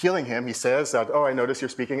healing him. He says that, oh, I notice you're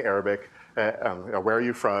speaking Arabic. Where are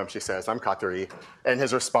you from? She says, I'm Qatari. And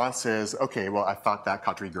his response is, okay, well, I thought that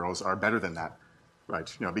Qatari girls are better than that,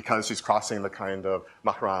 right? Because she's crossing the kind of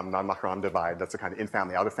mahram, non-mahram divide. That's the kind of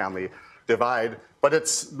in-family, out-of-family divide. But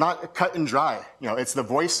it's not cut and dry. It's the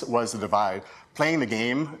voice was the divide. Playing the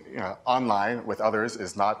game online with others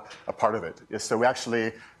is not a part of it. So we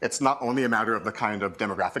actually, it's not only a matter of the kind of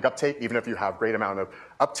demographic uptake, even if you have great amount of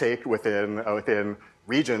uptake within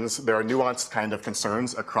regions, there are nuanced kind of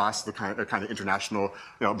concerns across the kind of international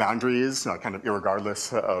boundaries, kind of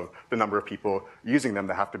irregardless of the number of people using them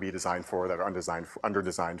that have to be designed for, that are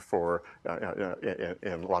under-designed for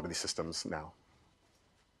in a lot of these systems now.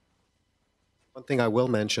 One thing I will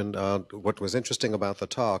mention, what was interesting about the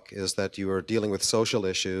talk is that you were dealing with social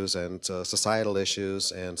issues and societal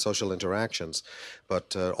issues and social interactions,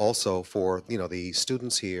 but also for the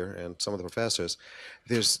students here and some of the professors,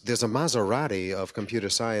 there's a Maserati of computer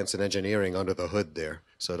science and engineering under the hood there.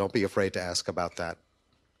 So don't be afraid to ask about that.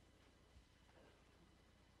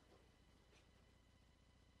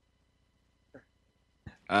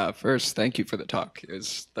 First, thank you for the talk.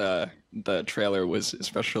 The trailer was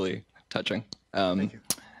especially touching. Thank you.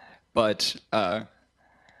 But I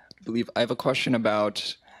believe I have a question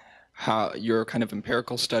about how your kind of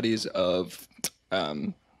empirical studies of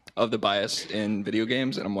the bias in video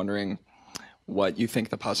games, and I'm wondering what you think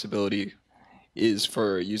the possibility is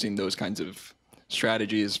for using those kinds of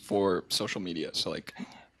strategies for social media. So like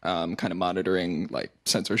kind of monitoring like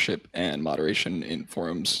censorship and moderation in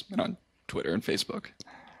forums and on Twitter and Facebook.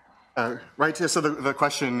 Right, so the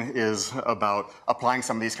question is about applying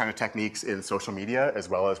some of these kind of techniques in social media as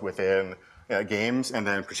well as within games, and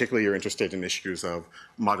then particularly you're interested in issues of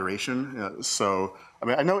moderation. So, I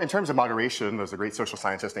mean, I know in terms of moderation, there's a great social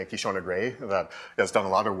scientist named Kishona Gray that has done a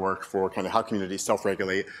lot of work for kind of how communities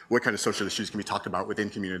self-regulate, what kind of social issues can be talked about within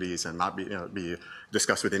communities and not be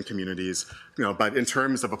discussed within communities. But in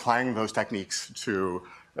terms of applying those techniques to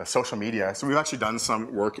social media, so we've actually done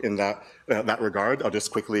some work in that regard. I'll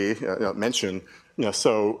just quickly mention.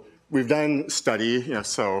 So we've done study.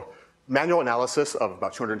 So manual analysis of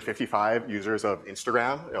about 255 users of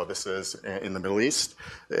Instagram. This is in the Middle East,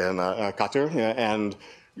 in Qatar, and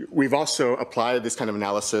we've also applied this kind of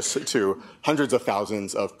analysis to hundreds of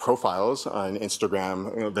thousands of profiles on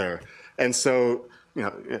Instagram there. And so,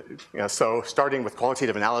 so starting with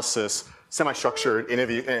qualitative analysis, semi-structured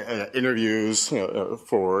interviews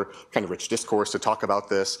for kind of rich discourse to talk about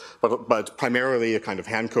this, but primarily a kind of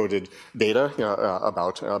hand-coded data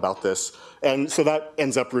about this, and so that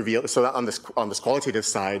ends up revealing. So that on this qualitative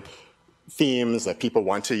side, themes that people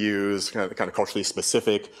want to use, kind of culturally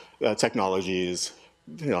specific technologies.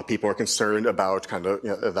 People are concerned about kind of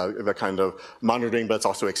the kind of monitoring, but it's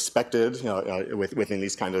also expected within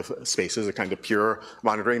these kind of spaces, a kind of pure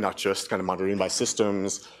monitoring, not just kind of monitoring by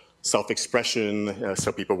systems. Self-expression,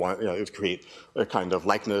 so people want to create a kind of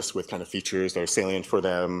likeness with kind of features that are salient for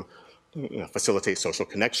them, facilitate social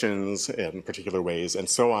connections in particular ways, and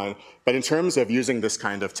so on. But in terms of using this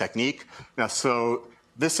kind of technique, so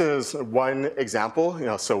this is one example.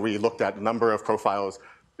 So we looked at a number of profiles,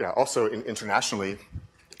 also internationally.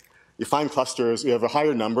 You find clusters. You have a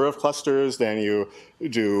higher number of clusters than you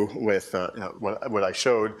do with what I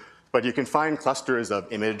showed, but you can find clusters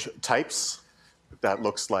of image types that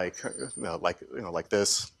looks like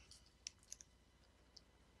this.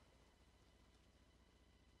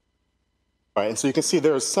 Right, and so you can see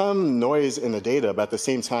there's some noise in the data, but at the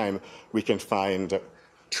same time, we can find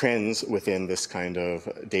trends within this kind of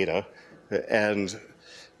data. And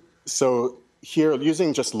so here,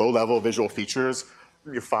 using just low-level visual features,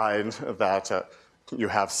 you find that you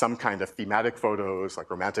have some kind of thematic photos,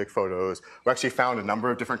 like romantic photos. We actually found a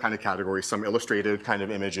number of different kind of categories, some illustrated kind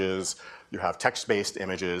of images, you have text-based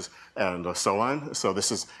images, and so on. So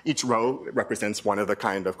this is, each row represents one of the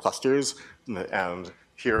kind of clusters, and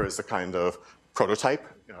here is the kind of prototype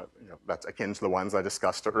that's akin to the ones I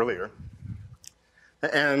discussed earlier.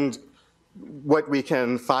 And what we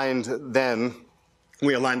can find then,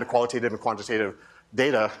 we align the qualitative and quantitative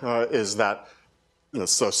data, is that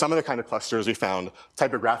so some of the kind of clusters we found: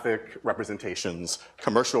 typographic representations,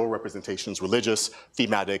 commercial representations, religious,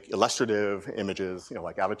 thematic, illustrative images,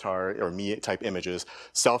 like avatar or me type images,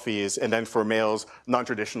 selfies, and then for males,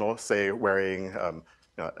 non-traditional, say wearing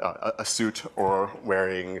a suit or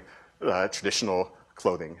wearing traditional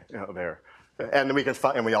clothing there. And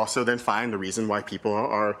we also then find the reason why people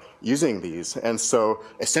are using these. And so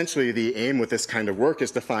essentially the aim with this kind of work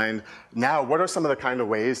is to find now what are some of the kind of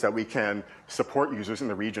ways that we can support users in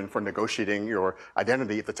the region for negotiating your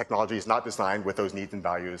identity if the technology is not designed with those needs and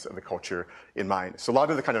values of the culture in mind. So a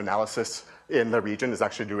lot of the kind of analysis in the region is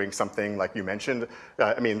actually doing something like you mentioned.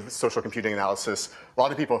 Social computing analysis. A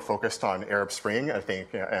lot of people are focused on Arab Spring, I think,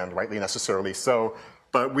 and rightly necessarily so.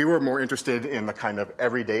 But we were more interested in the kind of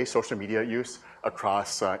everyday social media use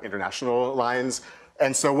across international lines.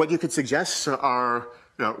 And so what you could suggest are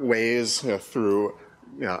ways through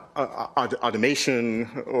automation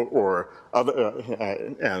or other,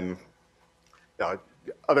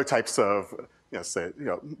 other types of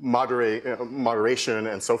moderation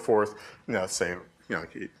and so forth,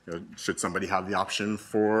 should somebody have the option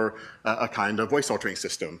for a kind of voice altering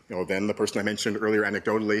system? Then the person I mentioned earlier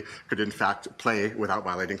anecdotally could in fact play without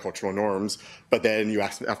violating cultural norms. But then you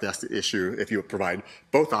have to ask the issue, if you provide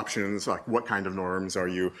both options, like what kind of norms are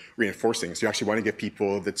you reinforcing? So you actually want to give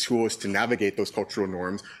people the tools to navigate those cultural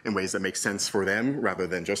norms in ways that make sense for them, rather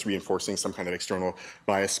than just reinforcing some kind of external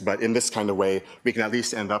bias. But in this kind of way, we can at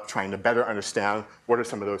least end up trying to better understand what are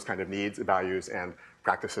some of those kind of needs, values, and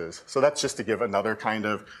practices. So that's just to give another kind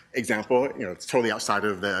of example. It's totally outside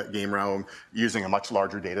of the game realm, using a much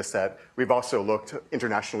larger data set. We've also looked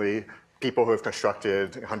internationally, people who have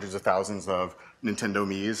constructed hundreds of thousands of Nintendo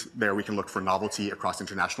Miis. There we can look for novelty across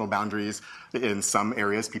international boundaries. In some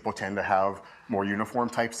areas, people tend to have more uniform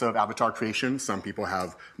types of avatar creation. Some people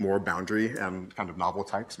have more boundary and kind of novel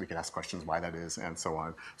types. We can ask questions why that is, and so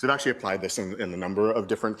on. So we've actually applied this in a number of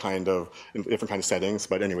different kind of settings.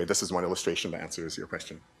 But anyway, this is one illustration that answers your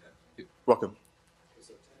question. Welcome.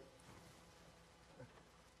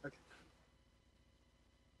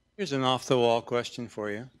 Here's an off-the-wall question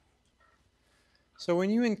for you. So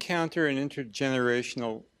when you encounter an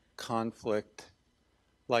intergenerational conflict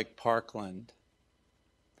like Parkland,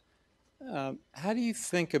 how do you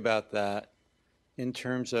think about that in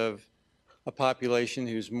terms of a population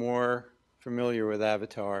who's more familiar with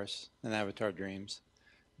avatars and avatar dreams,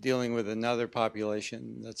 dealing with another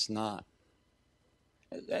population that's not?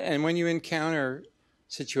 And when you encounter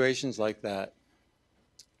situations like that,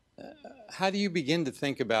 how do you begin to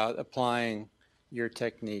think about applying your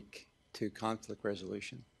technique to conflict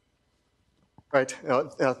resolution? Right.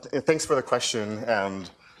 Thanks for the question. And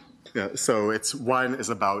so one is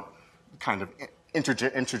about kind of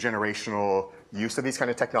intergenerational use of these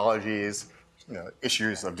kind of technologies,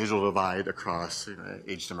 issues of digital divide across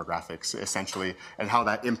age demographics, essentially, and how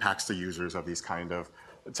that impacts the users of these kind of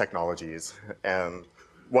technologies. And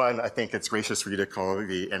one, I think it's gracious for you to call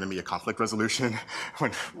the enemy a conflict resolution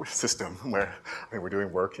system, where we're doing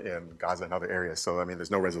work in Gaza and other areas. So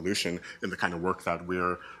there's no resolution in the kind of work that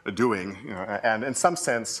we're doing. And in some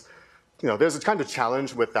sense, there's a kind of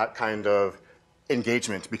challenge with that kind of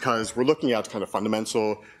engagement, because we're looking at kind of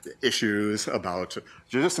fundamental issues about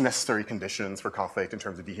just the necessary conditions for conflict in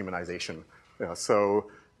terms of dehumanization. So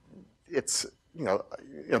it's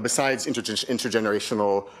besides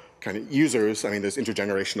intergenerational kind of users, there's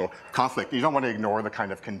intergenerational conflict. You don't want to ignore the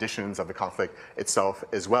kind of conditions of the conflict itself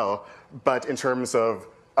as well. But in terms of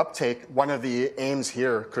uptake, one of the aims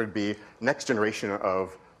here could be next generation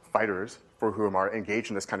of fighters for whom are engaged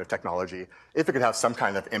in this kind of technology. If it could have some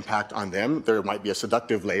kind of impact on them, there might be a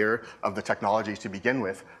seductive layer of the technology to begin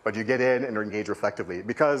with, but you get in and are engaged reflectively.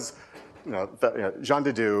 Because Jean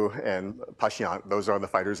Dedue and Pashiant, those are the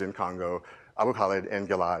fighters in Congo, Abu Khalid and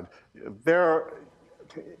Gilad, they're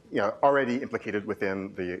already implicated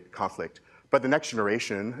within the conflict. But the next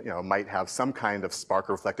generation might have some kind of spark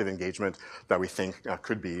or reflective engagement that we think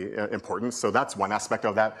could be important. So that's one aspect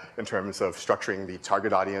of that in terms of structuring the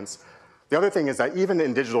target audience. The other thing is that even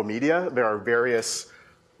in digital media, there are various,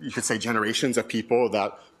 you could say, generations of people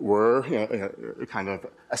that were kind of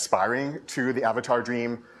aspiring to the avatar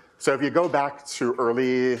dream. So if you go back to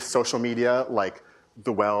early social media, like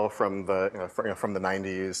the Well from the from the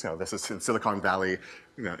 90s, this is in Silicon Valley,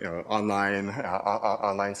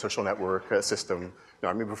 online social network system.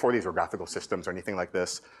 I mean, before these were graphical systems or anything like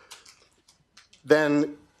this.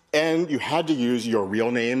 Then, and you had to use your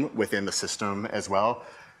real name within the system as well.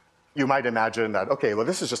 You might imagine that, okay, well,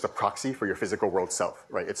 this is just a proxy for your physical world self,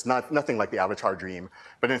 right? It's nothing like the avatar dream.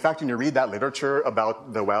 But in fact, when you read that literature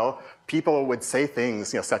about the Well, people would say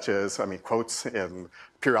things, such as, quotes in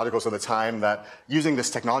periodicals of the time that using this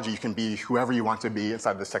technology, you can be whoever you want to be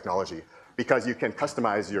inside of this technology, because you can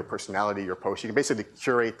customize your personality, your post. You can basically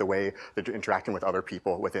curate the way that you're interacting with other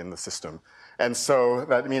people within the system. And so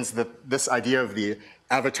that means that this idea of the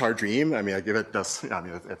avatar dream, I give it this,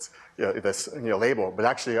 it's this label, but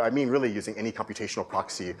actually I mean really using any computational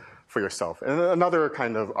proxy for yourself. And another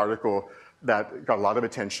kind of article that got a lot of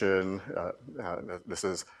attention, this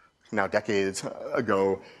is now decades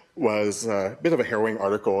ago, was a bit of a harrowing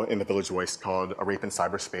article in the Village Voice called A Rape in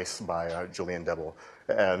Cyberspace by Julian Debble.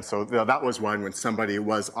 And so that was one when somebody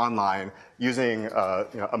was online using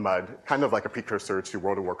a MUD, kind of like a precursor to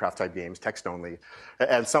World of Warcraft type games, text only.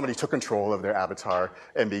 And somebody took control of their avatar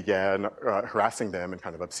and began harassing them in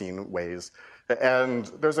kind of obscene ways. And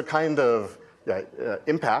there's a kind of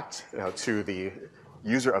impact to the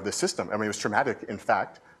user of the system. It was traumatic, in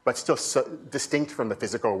fact, but still distinct from the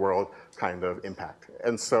physical world kind of impact.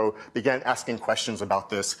 And so began asking questions about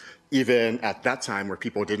this even at that time where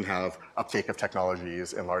people didn't have uptake of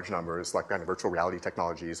technologies in large numbers, like kind of virtual reality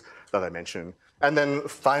technologies that I mentioned. And then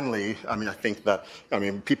finally, I think that,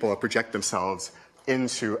 people project themselves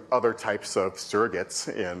into other types of surrogates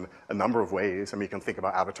in a number of ways. You can think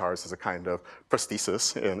about avatars as a kind of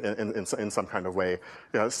prosthesis in some kind of way.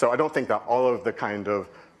 So I don't think that all of the kind of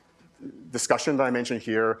discussion that I mentioned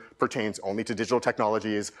here pertains only to digital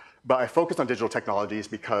technologies, but I focus on digital technologies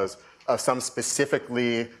because of some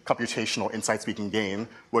specifically computational insights we can gain,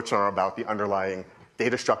 which are about the underlying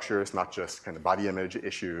data structures, not just kind of body image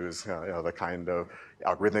issues, the kind of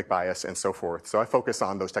algorithmic bias and so forth. So I focus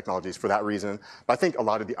on those technologies for that reason. But I think a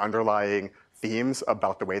lot of the underlying themes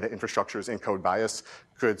about the way that infrastructures encode bias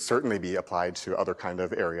could certainly be applied to other kind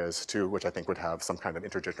of areas too, which I think would have some kind of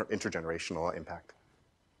intergenerational impact.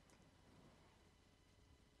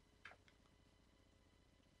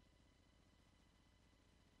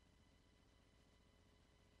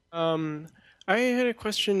 I had a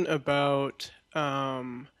question about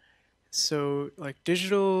so like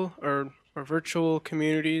digital or virtual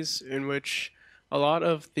communities in which a lot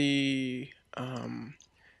of the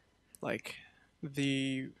like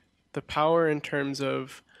the power in terms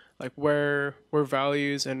of like where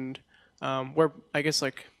values and where I guess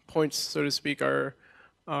like points, so to speak,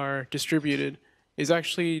 are distributed is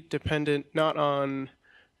actually dependent not on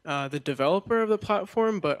the developer of the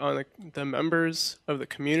platform, but on the members of the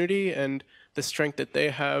community and the strength that they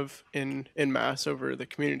have in mass over the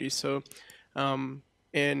community. So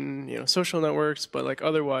in social networks, but like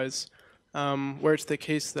otherwise, where it's the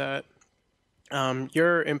case that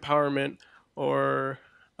your empowerment or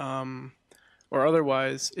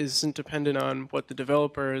otherwise isn't dependent on what the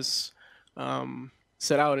developers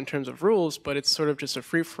set out in terms of rules, but it's sort of just a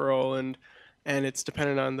free-for-all, and it's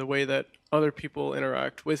dependent on the way that other people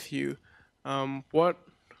interact with you. What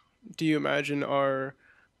do you imagine are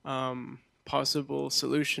possible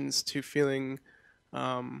solutions to feeling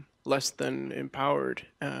less than empowered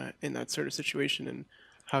in that sort of situation, and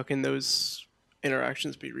how can those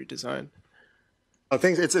interactions be redesigned? I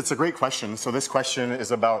think it's a great question. So this question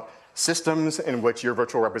is about systems in which your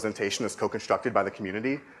virtual representation is co-constructed by the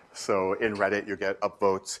community. So in Reddit, you get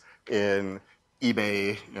upvotes. In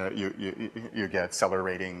eBay, you get seller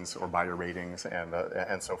ratings or buyer ratings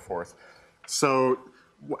and so forth. So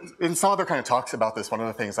in some other kind of talks about this, one of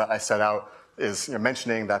the things that I set out is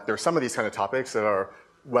mentioning that there are some of these kind of topics that are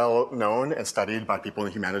well known and studied by people in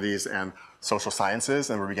the humanities and social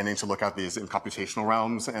sciences, and we're beginning to look at these in computational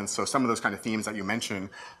realms. And so some of those kind of themes that you mentioned,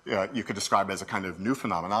 you could describe as a kind of new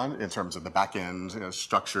phenomenon in terms of the back-end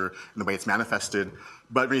structure and the way it's manifested.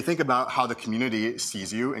 But when you think about how the community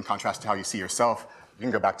sees you in contrast to how you see yourself, you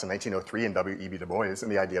can go back to 1903 and W.E.B. Du Bois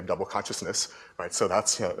and the idea of double consciousness, right? So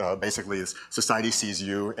that's basically society sees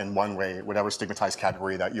you in one way, whatever stigmatized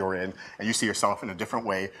category that you're in, and you see yourself in a different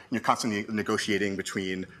way, and you're constantly negotiating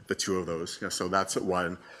between the two of those. So that's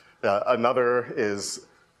one. Another is,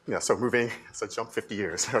 so jump 50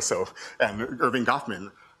 years or so, and Irving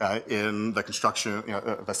Goffman in the construction,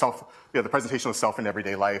 the presentation of self in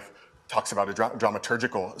everyday life, talks about a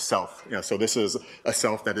dramaturgical self. So this is a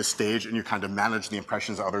self that is staged, and you kind of manage the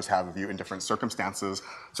impressions that others have of you in different circumstances.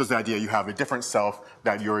 So it's the idea you have a different self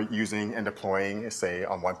that you're using and deploying, say,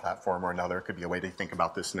 on one platform or another. Could be a way to think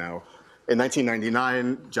about this now. In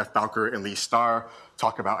 1999, Jeff Bowker and Lee Starr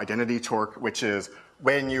talk about identity torque, which is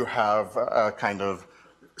when you have a kind of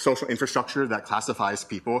social infrastructure that classifies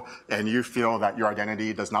people, and you feel that your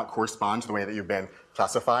identity does not correspond to the way that you've been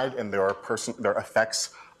classified, and there are effects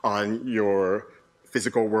on your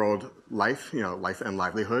physical world life, life and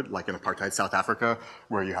livelihood, like in apartheid South Africa,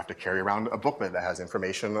 where you have to carry around a booklet that has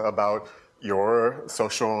information about your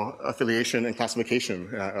social affiliation and classification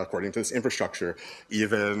according to this infrastructure.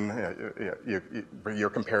 Even you're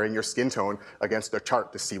comparing your skin tone against a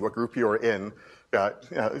chart to see what group you're in.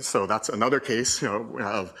 So that's another case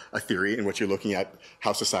of a theory in which you're looking at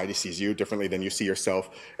how society sees you differently than you see yourself.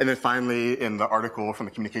 And then finally, in the article from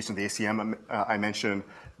the Communication of the ACM, I mentioned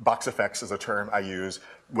box effects as a term I use,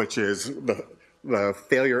 which is the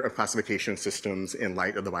failure of classification systems in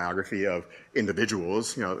light of the biography of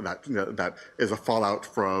individuals, that is a fallout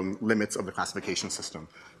from limits of the classification system.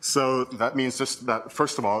 So that means just that,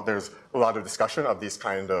 first of all, there's a lot of discussion of these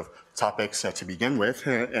kind of topics to begin with,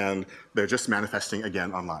 and they're just manifesting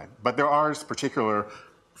again online. But there are particular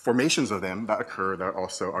formations of them that occur that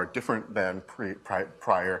also are different than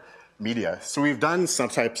prior media. So we've done some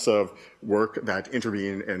types of work that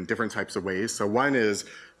intervene in different types of ways. So one is,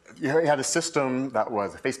 you had a system that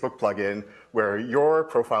was a Facebook plugin where your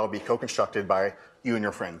profile would be co-constructed by you and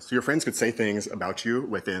your friends. So your friends could say things about you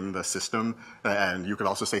within the system, and you could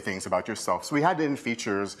also say things about yourself. So we had in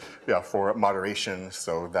features for moderation,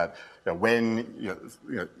 so that when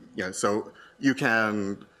so you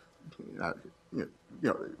can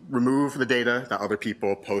remove the data that other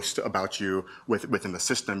people post about you within the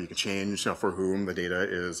system. You can change for whom the data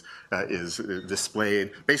is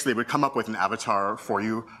displayed. Basically, it would come up with an avatar for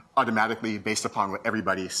you automatically based upon what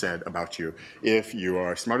everybody said about you. If you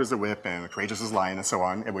are smart as a whip and courageous as a lion and so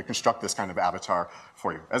on, it would construct this kind of avatar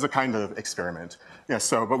for you as a kind of experiment.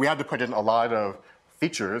 But we had to put in a lot of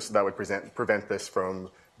features that would prevent this from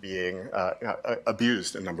being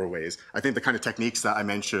abused in a number of ways. I think the kind of techniques that I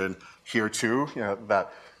mentioned here too,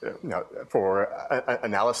 for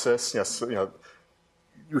analysis,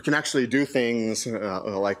 you can actually do things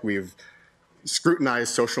like we've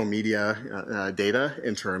scrutinized social media data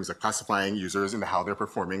in terms of classifying users into how they're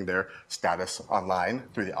performing their status online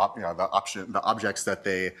through the objects that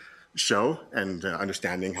they show, and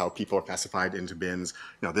understanding how people are classified into bins.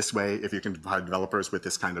 This way, if you can provide developers with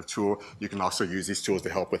this kind of tool, you can also use these tools to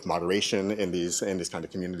help with moderation in these kind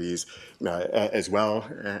of communities as well.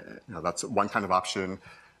 That's one kind of option.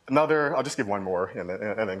 Another, I'll just give one more and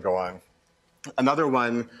then go on. Another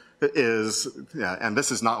one is, and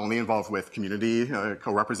this is not only involved with community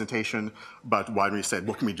co-representation, but when we said,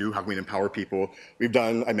 what can we do? How can we empower people? We've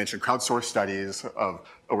done, I mentioned, crowdsourced studies of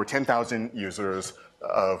over 10,000 users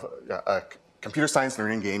of a computer science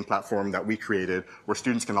learning game platform that we created, where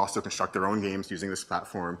students can also construct their own games using this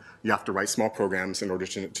platform. You have to write small programs in order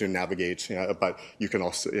to navigate, but you can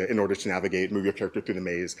also, in order to navigate, move your character through the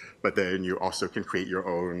maze, but then you also can create your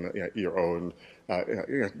own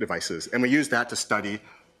devices. And we use that to study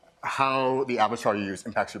how the avatar you use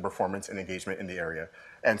impacts your performance and engagement in the area.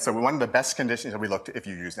 And so one of the best conditions that we looked at, if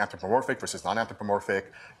you use anthropomorphic versus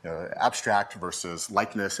non-anthropomorphic, abstract versus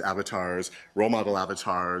likeness avatars, role model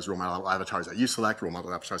avatars that you select, role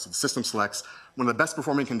model avatars that the system selects. One of the best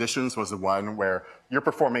performing conditions was the one where you're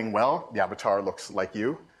performing well, the avatar looks like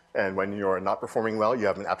you. And when you're not performing well, you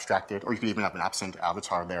have an abstracted, or you could even have an absent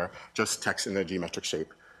avatar there, just text in a geometric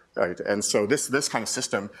shape. Right. And so this kind of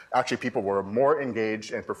system, actually people were more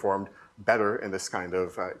engaged and performed better in this kind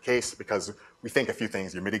of case, because we think a few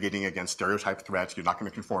things. You're mitigating against stereotype threats. You're not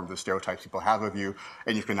going to conform to the stereotypes people have of you,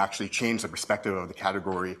 and you can actually change the perspective of the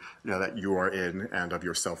category that you are in and of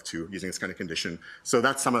yourself too, using this kind of condition. So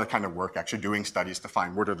that's some of the kind of work, actually doing studies to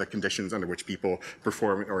find what are the conditions under which people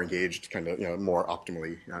perform or engage kind of more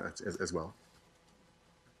optimally as well.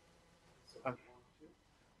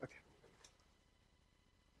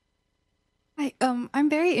 I'm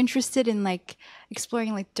very interested in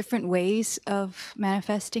exploring different ways of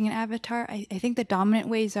manifesting an avatar. I think the dominant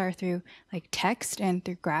ways are through text and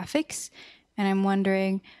through graphics, and I'm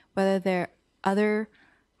wondering whether there are other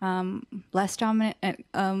less dominant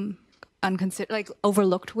and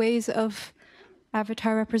overlooked ways of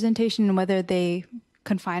avatar representation, and whether they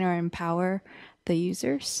confine or empower the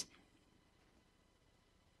users.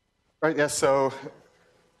 Right. Yeah. So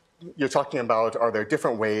you're talking about, are there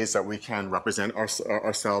different ways that we can represent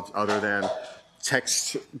ourselves other than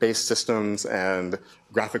text-based systems and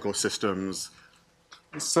graphical systems?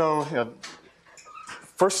 So,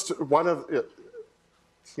 first, one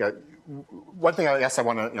thing I guess I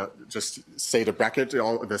want to just say to bracket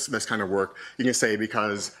all of this kind of work, you can say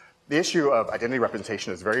because the issue of identity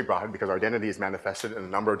representation is very broad because our identity is manifested in a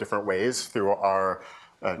number of different ways through our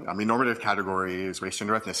normative categories, race,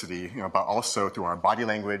 gender, ethnicity, but also through our body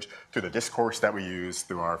language, through the discourse that we use,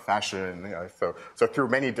 through our fashion. So through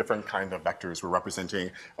many different kind of vectors, we're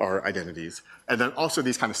representing our identities. And then also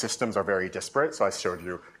these kind of systems are very disparate. So I showed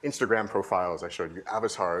you Instagram profiles, I showed you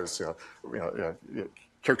avatars,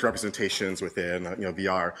 character representations within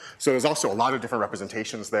VR. So there's also a lot of different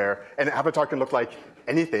representations there. And an avatar can look like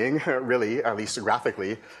anything, really, at least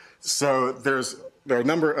graphically. So there are a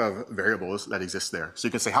number of variables that exist there. So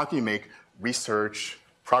you can say, how can you make research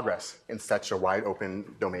progress in such a wide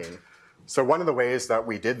open domain? So one of the ways that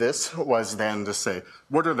we did this was then to say,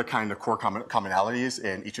 what are the kind of core commonalities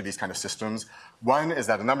in each of these kind of systems? One is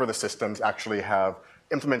that a number of the systems actually have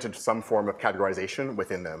implemented some form of categorization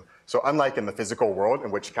within them. So unlike in the physical world,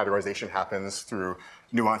 in which categorization happens through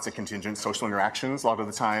nuanced and contingent social interactions, a lot of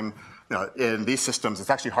the time, in these systems, it's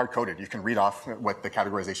actually hard-coded. You can read off what the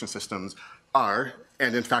categorization systems are,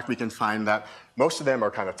 and in fact, we can find that most of them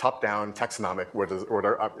are kind of top-down, taxonomic, what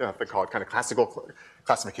they call it kind of classical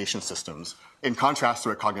classification systems. In contrast to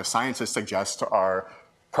what cognitive scientists suggest are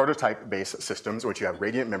prototype-based systems, which you have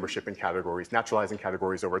gradient membership in categories, naturalizing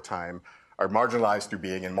categories over time, are marginalized through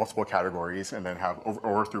being in multiple categories, and then have,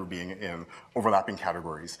 or through being in overlapping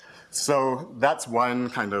categories. So that's one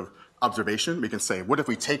kind of observation. We can say, what if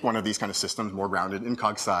we take one of these kind of systems more grounded in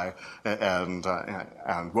CogSci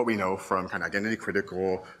and what we know from kind of identity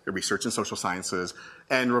critical research in social sciences,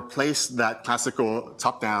 and replace that classical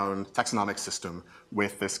top-down taxonomic system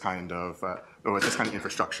with this kind of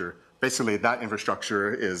infrastructure. Basically, that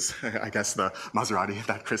infrastructure is, I guess, the Maserati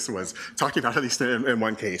that Chris was talking about, at least in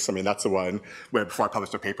one case. I mean, that's the one where before I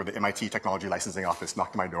published a paper, the MIT Technology Licensing Office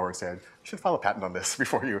knocked on my door and said, you should file a patent on this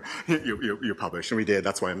before you publish. And we did.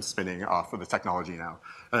 That's why I'm spinning off of the technology now.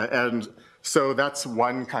 And so that's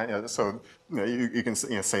one kind of, so you can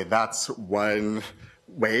say that's one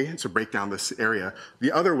way to break down this area.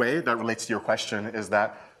 The other way that relates to your question is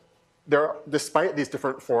that despite these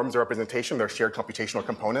different forms of representation, there are shared computational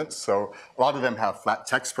components. So a lot of them have flat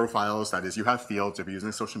text profiles. That is, you have fields if you're using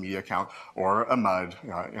a social media account or a MUD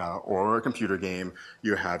or a computer game.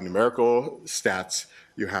 You have numerical stats.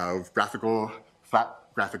 You have flat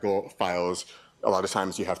graphical files. A lot of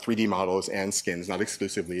times you have 3D models and skins, not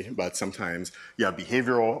exclusively, but sometimes you have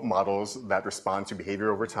behavioral models that respond to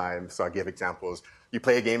behavior over time. So I'll give examples. You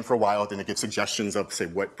play a game for a while, then it gives suggestions of, say,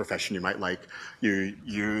 what profession you might like. You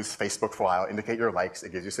use Facebook for a while, indicate your likes.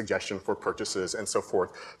 It gives you suggestion for purchases and so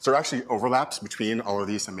forth. So there are actually overlaps between all of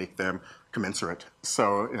these to make them commensurate.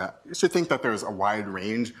 So you should think that there's a wide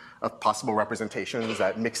range of possible representations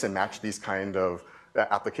that mix and match these kind of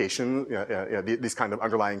application, these kind of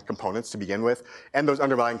underlying components to begin with. And those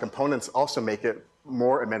underlying components also make it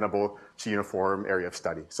more amenable to uniform area of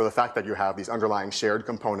study. So the fact that you have these underlying shared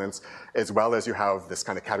components, as well as you have this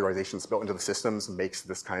kind of categorizations built into the systems, makes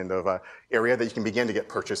this kind of area that you can begin to get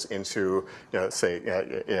purchased into, say,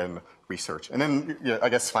 in research. And then I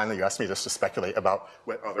guess finally you asked me just to speculate about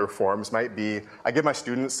what other forms might be. I give my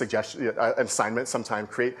students an assignment sometime,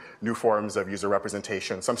 create new forms of user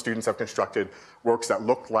representation. Some students have constructed works that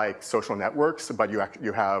look like social networks, but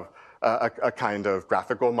you have a kind of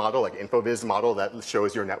graphical model, like InfoVis model that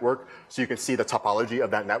shows your network. So you can see the topology of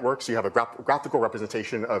that network. So you have a graphical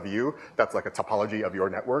representation of you. That's like a topology of your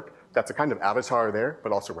network. That's a kind of avatar there,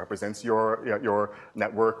 but also represents your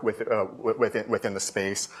network within the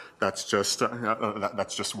space. That's just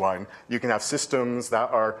one. You can have systems that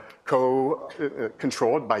are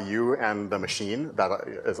controlled by you and the machine, that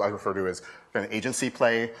as I refer to as an agency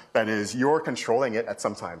play. That is, you're controlling it at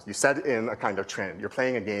some times. You set in a kind of trend. You're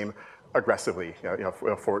playing a game aggressively,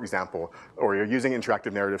 for example, or you're using an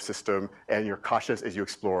interactive narrative system and you're cautious as you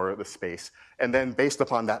explore the space. And then based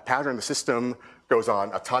upon that pattern, the system goes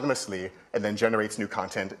on autonomously and then generates new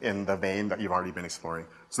content in the vein that you've already been exploring.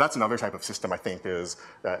 So that's another type of system I think is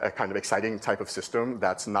a kind of exciting type of system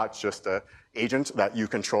that's not just an agent that you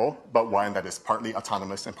control, but one that is partly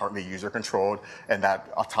autonomous and partly user-controlled, and that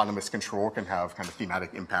autonomous control can have kind of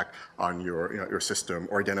thematic impact on your system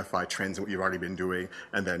or identify trends in what you've already been doing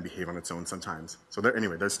and then behave on its own sometimes. So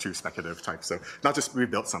anyway, there's two speculative types. So not just we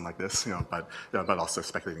built some like this, but also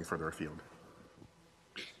speculating further afield.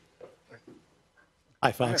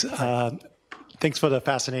 Hi, folks. Thanks for the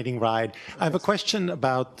fascinating ride. I have a question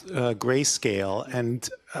about grayscale, and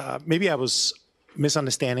maybe I was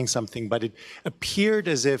misunderstanding something, but it appeared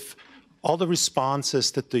as if all the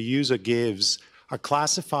responses that the user gives are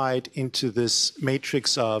classified into this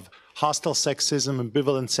matrix of hostile sexism,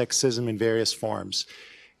 ambivalent sexism in various forms.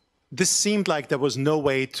 This seemed like there was no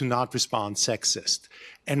way to not respond sexist.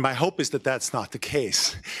 And my hope is that that's not the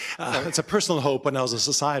case. It's a personal hope and also a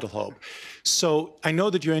societal hope. So I know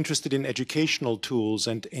that you're interested in educational tools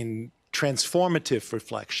and in transformative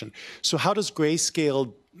reflection. So how does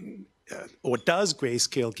Grayscale, or does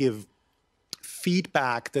Grayscale give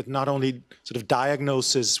feedback that not only sort of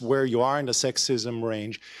diagnoses where you are in the sexism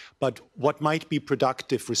range, but what might be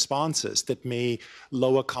productive responses that may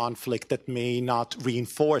lower conflict, that may not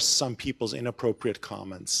reinforce some people's inappropriate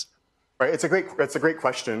comments? Right, it's a great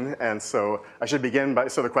question, and so I should begin by,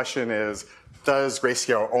 so the question is, does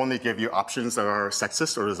Grayscale only give you options that are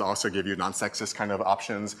sexist, or does it also give you non-sexist kind of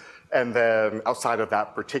options? And then outside of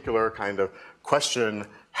that particular kind of question,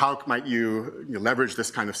 how might you leverage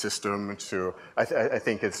this kind of system to, I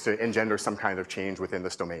think it's to engender some kind of change within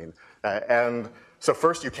this domain. And so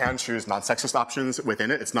first, you can choose non-sexist options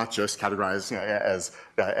within it. It's not just categorized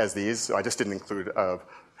as these. So I just didn't include a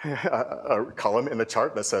column in the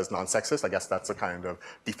chart that says non-sexist. I guess that's a kind of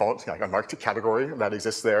default, like a marked category that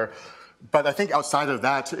exists there. But I think outside of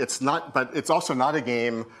that, it's not, but it's also not a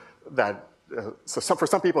game that, for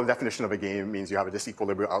some people, the definition of a game means you have a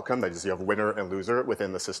disequilibrium outcome, that is, you have winner and loser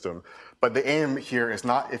within the system. But the aim here is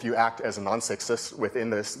not if you act as a non-sexist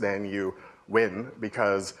within this, then you win,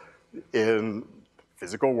 because in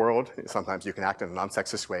physical world, sometimes you can act in a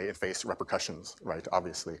non-sexist way and face repercussions, right,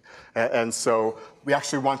 obviously. And so we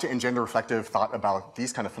actually want to engender reflective thought about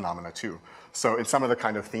these kind of phenomena too. So in some of the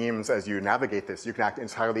kind of themes, as you navigate this, you can act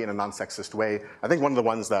entirely in a non-sexist way. I think one of the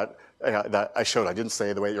ones that I showed, I didn't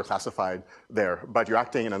say the way you're classified there, but you're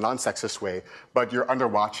acting in a non-sexist way, but you're under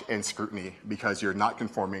watch and scrutiny because you're not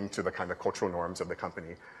conforming to the kind of cultural norms of the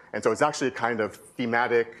company. And so it's actually a kind of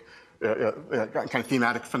thematic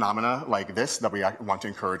phenomena like this that we want to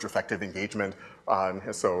encourage effective engagement on.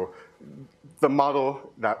 So the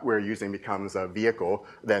model that we're using becomes a vehicle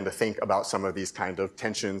then to think about some of these kind of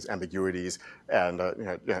tensions, ambiguities, and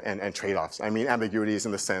trade-offs. I mean ambiguities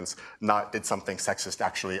in the sense not did something sexist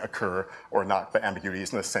actually occur or not, but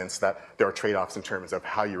ambiguities in the sense that there are trade-offs in terms of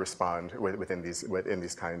how you respond within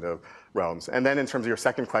these kind of realms. And then in terms of your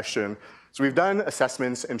second question, so we've done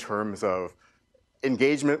assessments in terms of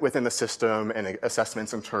engagement within the system and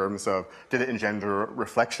assessments in terms of did it engender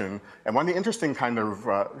reflection. And one of the interesting kind of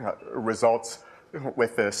results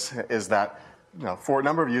with this is that for a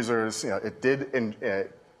number of users, it did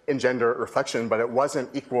engender reflection, but it wasn't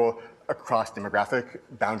equal across demographic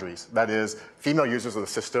boundaries. That is, female users of the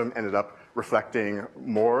system ended up reflecting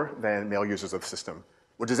more than male users of the system,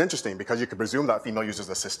 which is interesting because you could presume that female users of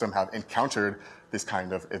the system have encountered these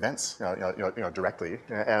kind of events directly.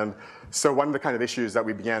 And so one of the kind of issues that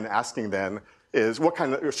we began asking then is what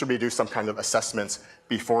kind of, should we do some kind of assessments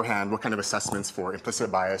beforehand? What kind of assessments for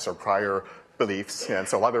implicit bias or prior beliefs? And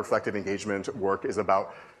so a lot of reflective engagement work is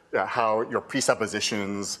about how your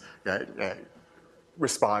presuppositions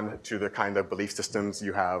respond to the kind of belief systems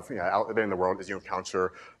you have out there in the world as you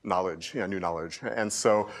encounter knowledge, new knowledge. And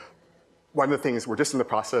so one of the things, we're just in the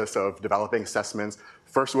process of developing assessments.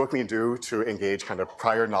 First, what can we do to engage kind of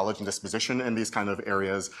prior knowledge and disposition in these kind of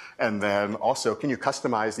areas? And then also, can you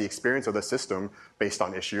customize the experience of the system based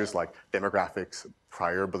on issues like demographics,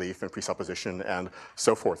 prior belief and presupposition, and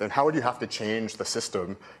so forth? And how would you have to change the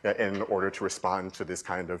system in order to respond to this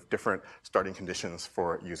kind of different starting conditions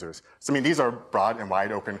for users? So I mean, these are broad and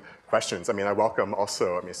wide open questions. I mean, I welcome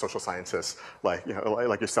also, social scientists like,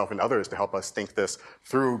 like yourself and others to help us think this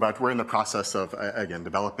through, but we're in the process of, again,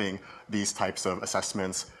 developing these types of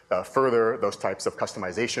assessments, further those types of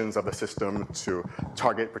customizations of the system to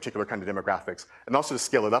target particular kind of demographics, and also to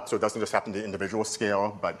scale it up so it doesn't just happen to individual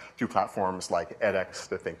scale, but through platforms like edX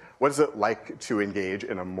to think, what is it like to engage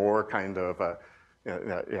in a more kind of,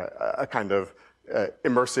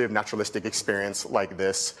 immersive, naturalistic experience like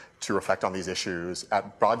this to reflect on these issues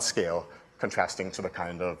at broad scale, contrasting to the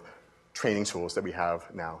kind of training tools that we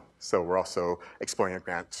have now. So we're also exploring a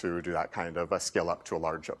grant to do that kind of scale up to a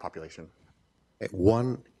large population.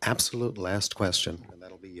 One absolute last question, and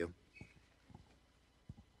that'll be you.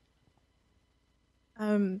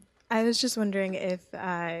 I was just wondering if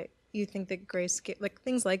you think that grayscale,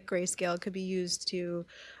 things like grayscale, could be used to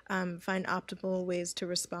find optimal ways to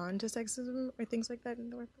respond to sexism or things like that in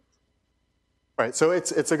the workplace? Right, so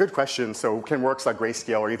it's a good question. So can works like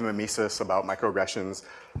grayscale or even mimesis about microaggressions,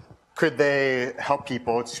 could they help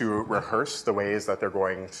people to rehearse the ways that they're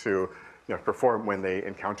going to perform when they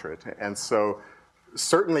encounter it? And so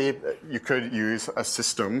certainly, you could use a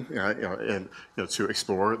system to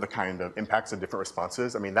explore the kind of impacts of different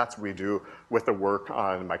responses. I mean, that's what we do with the work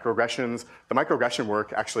on microaggressions. The microaggression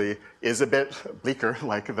work actually is a bit bleaker,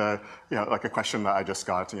 like like a question that I just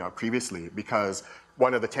got previously, because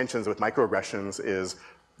one of the tensions with microaggressions is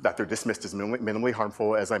that they're dismissed as minimally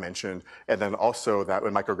harmful, as I mentioned, and then also that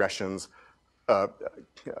when microaggressions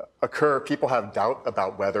occur, people have doubt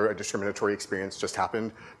about whether a discriminatory experience just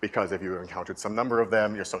happened, because if you encountered some number of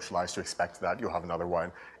them, you're socialized to expect that you'll have another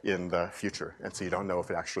one in the future. And so you don't know if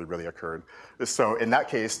it actually really occurred. So in that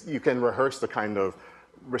case, you can rehearse the kind of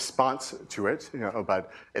response to it,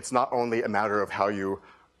 but it's not only a matter of how you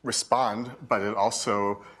respond, but it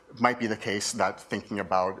also might be the case that thinking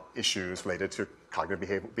about issues related to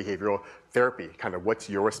cognitive behavioral therapy, kind of what's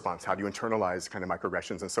your response, how do you internalize kind of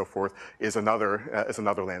microaggressions and so forth, is another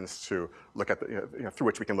lens to look at, through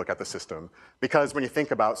which we can look at the system. Because when you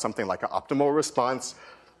think about something like an optimal response,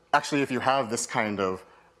 actually if you have this kind of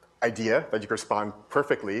idea that you can respond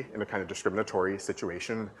perfectly in a kind of discriminatory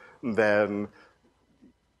situation, then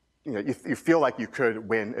you feel like you could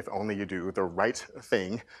win if only you do the right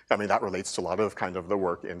thing. I mean, that relates to a lot of kind of the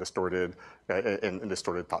work in distorted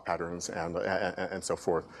thought patterns and so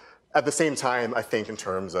forth. At the same time, I think in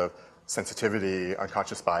terms of sensitivity,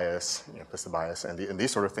 unconscious bias, implicit bias, and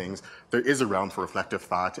these sort of things, there is a realm for reflective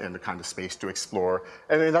thought and the kind of space to explore.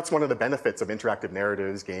 And that's one of the benefits of interactive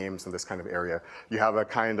narratives, games, and this kind of area. You have a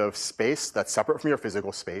kind of space that's separate from your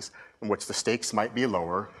physical space, in which the stakes might be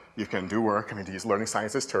lower. You can do work, I mean, to use learning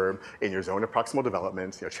sciences term, in your zone of proximal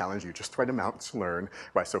development, challenge you just the right amount to learn,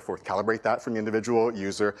 right, so forth. Calibrate that from the individual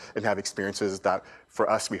user and have experiences that, for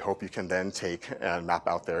us, we hope you can then take and map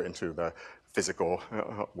out there into the physical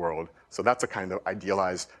world. So that's a kind of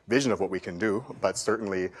idealized vision of what we can do, but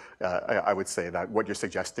certainly I would say that what you're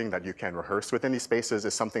suggesting that you can rehearse within these spaces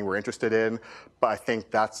is something we're interested in, but I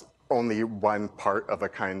think that's only one part of a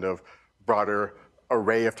kind of broader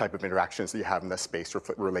array of type of interactions that you have in this space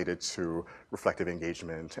related to reflective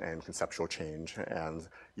engagement and conceptual change and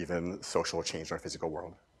even social change in our physical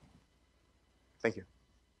world. Thank you.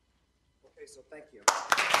 Okay, so thank you.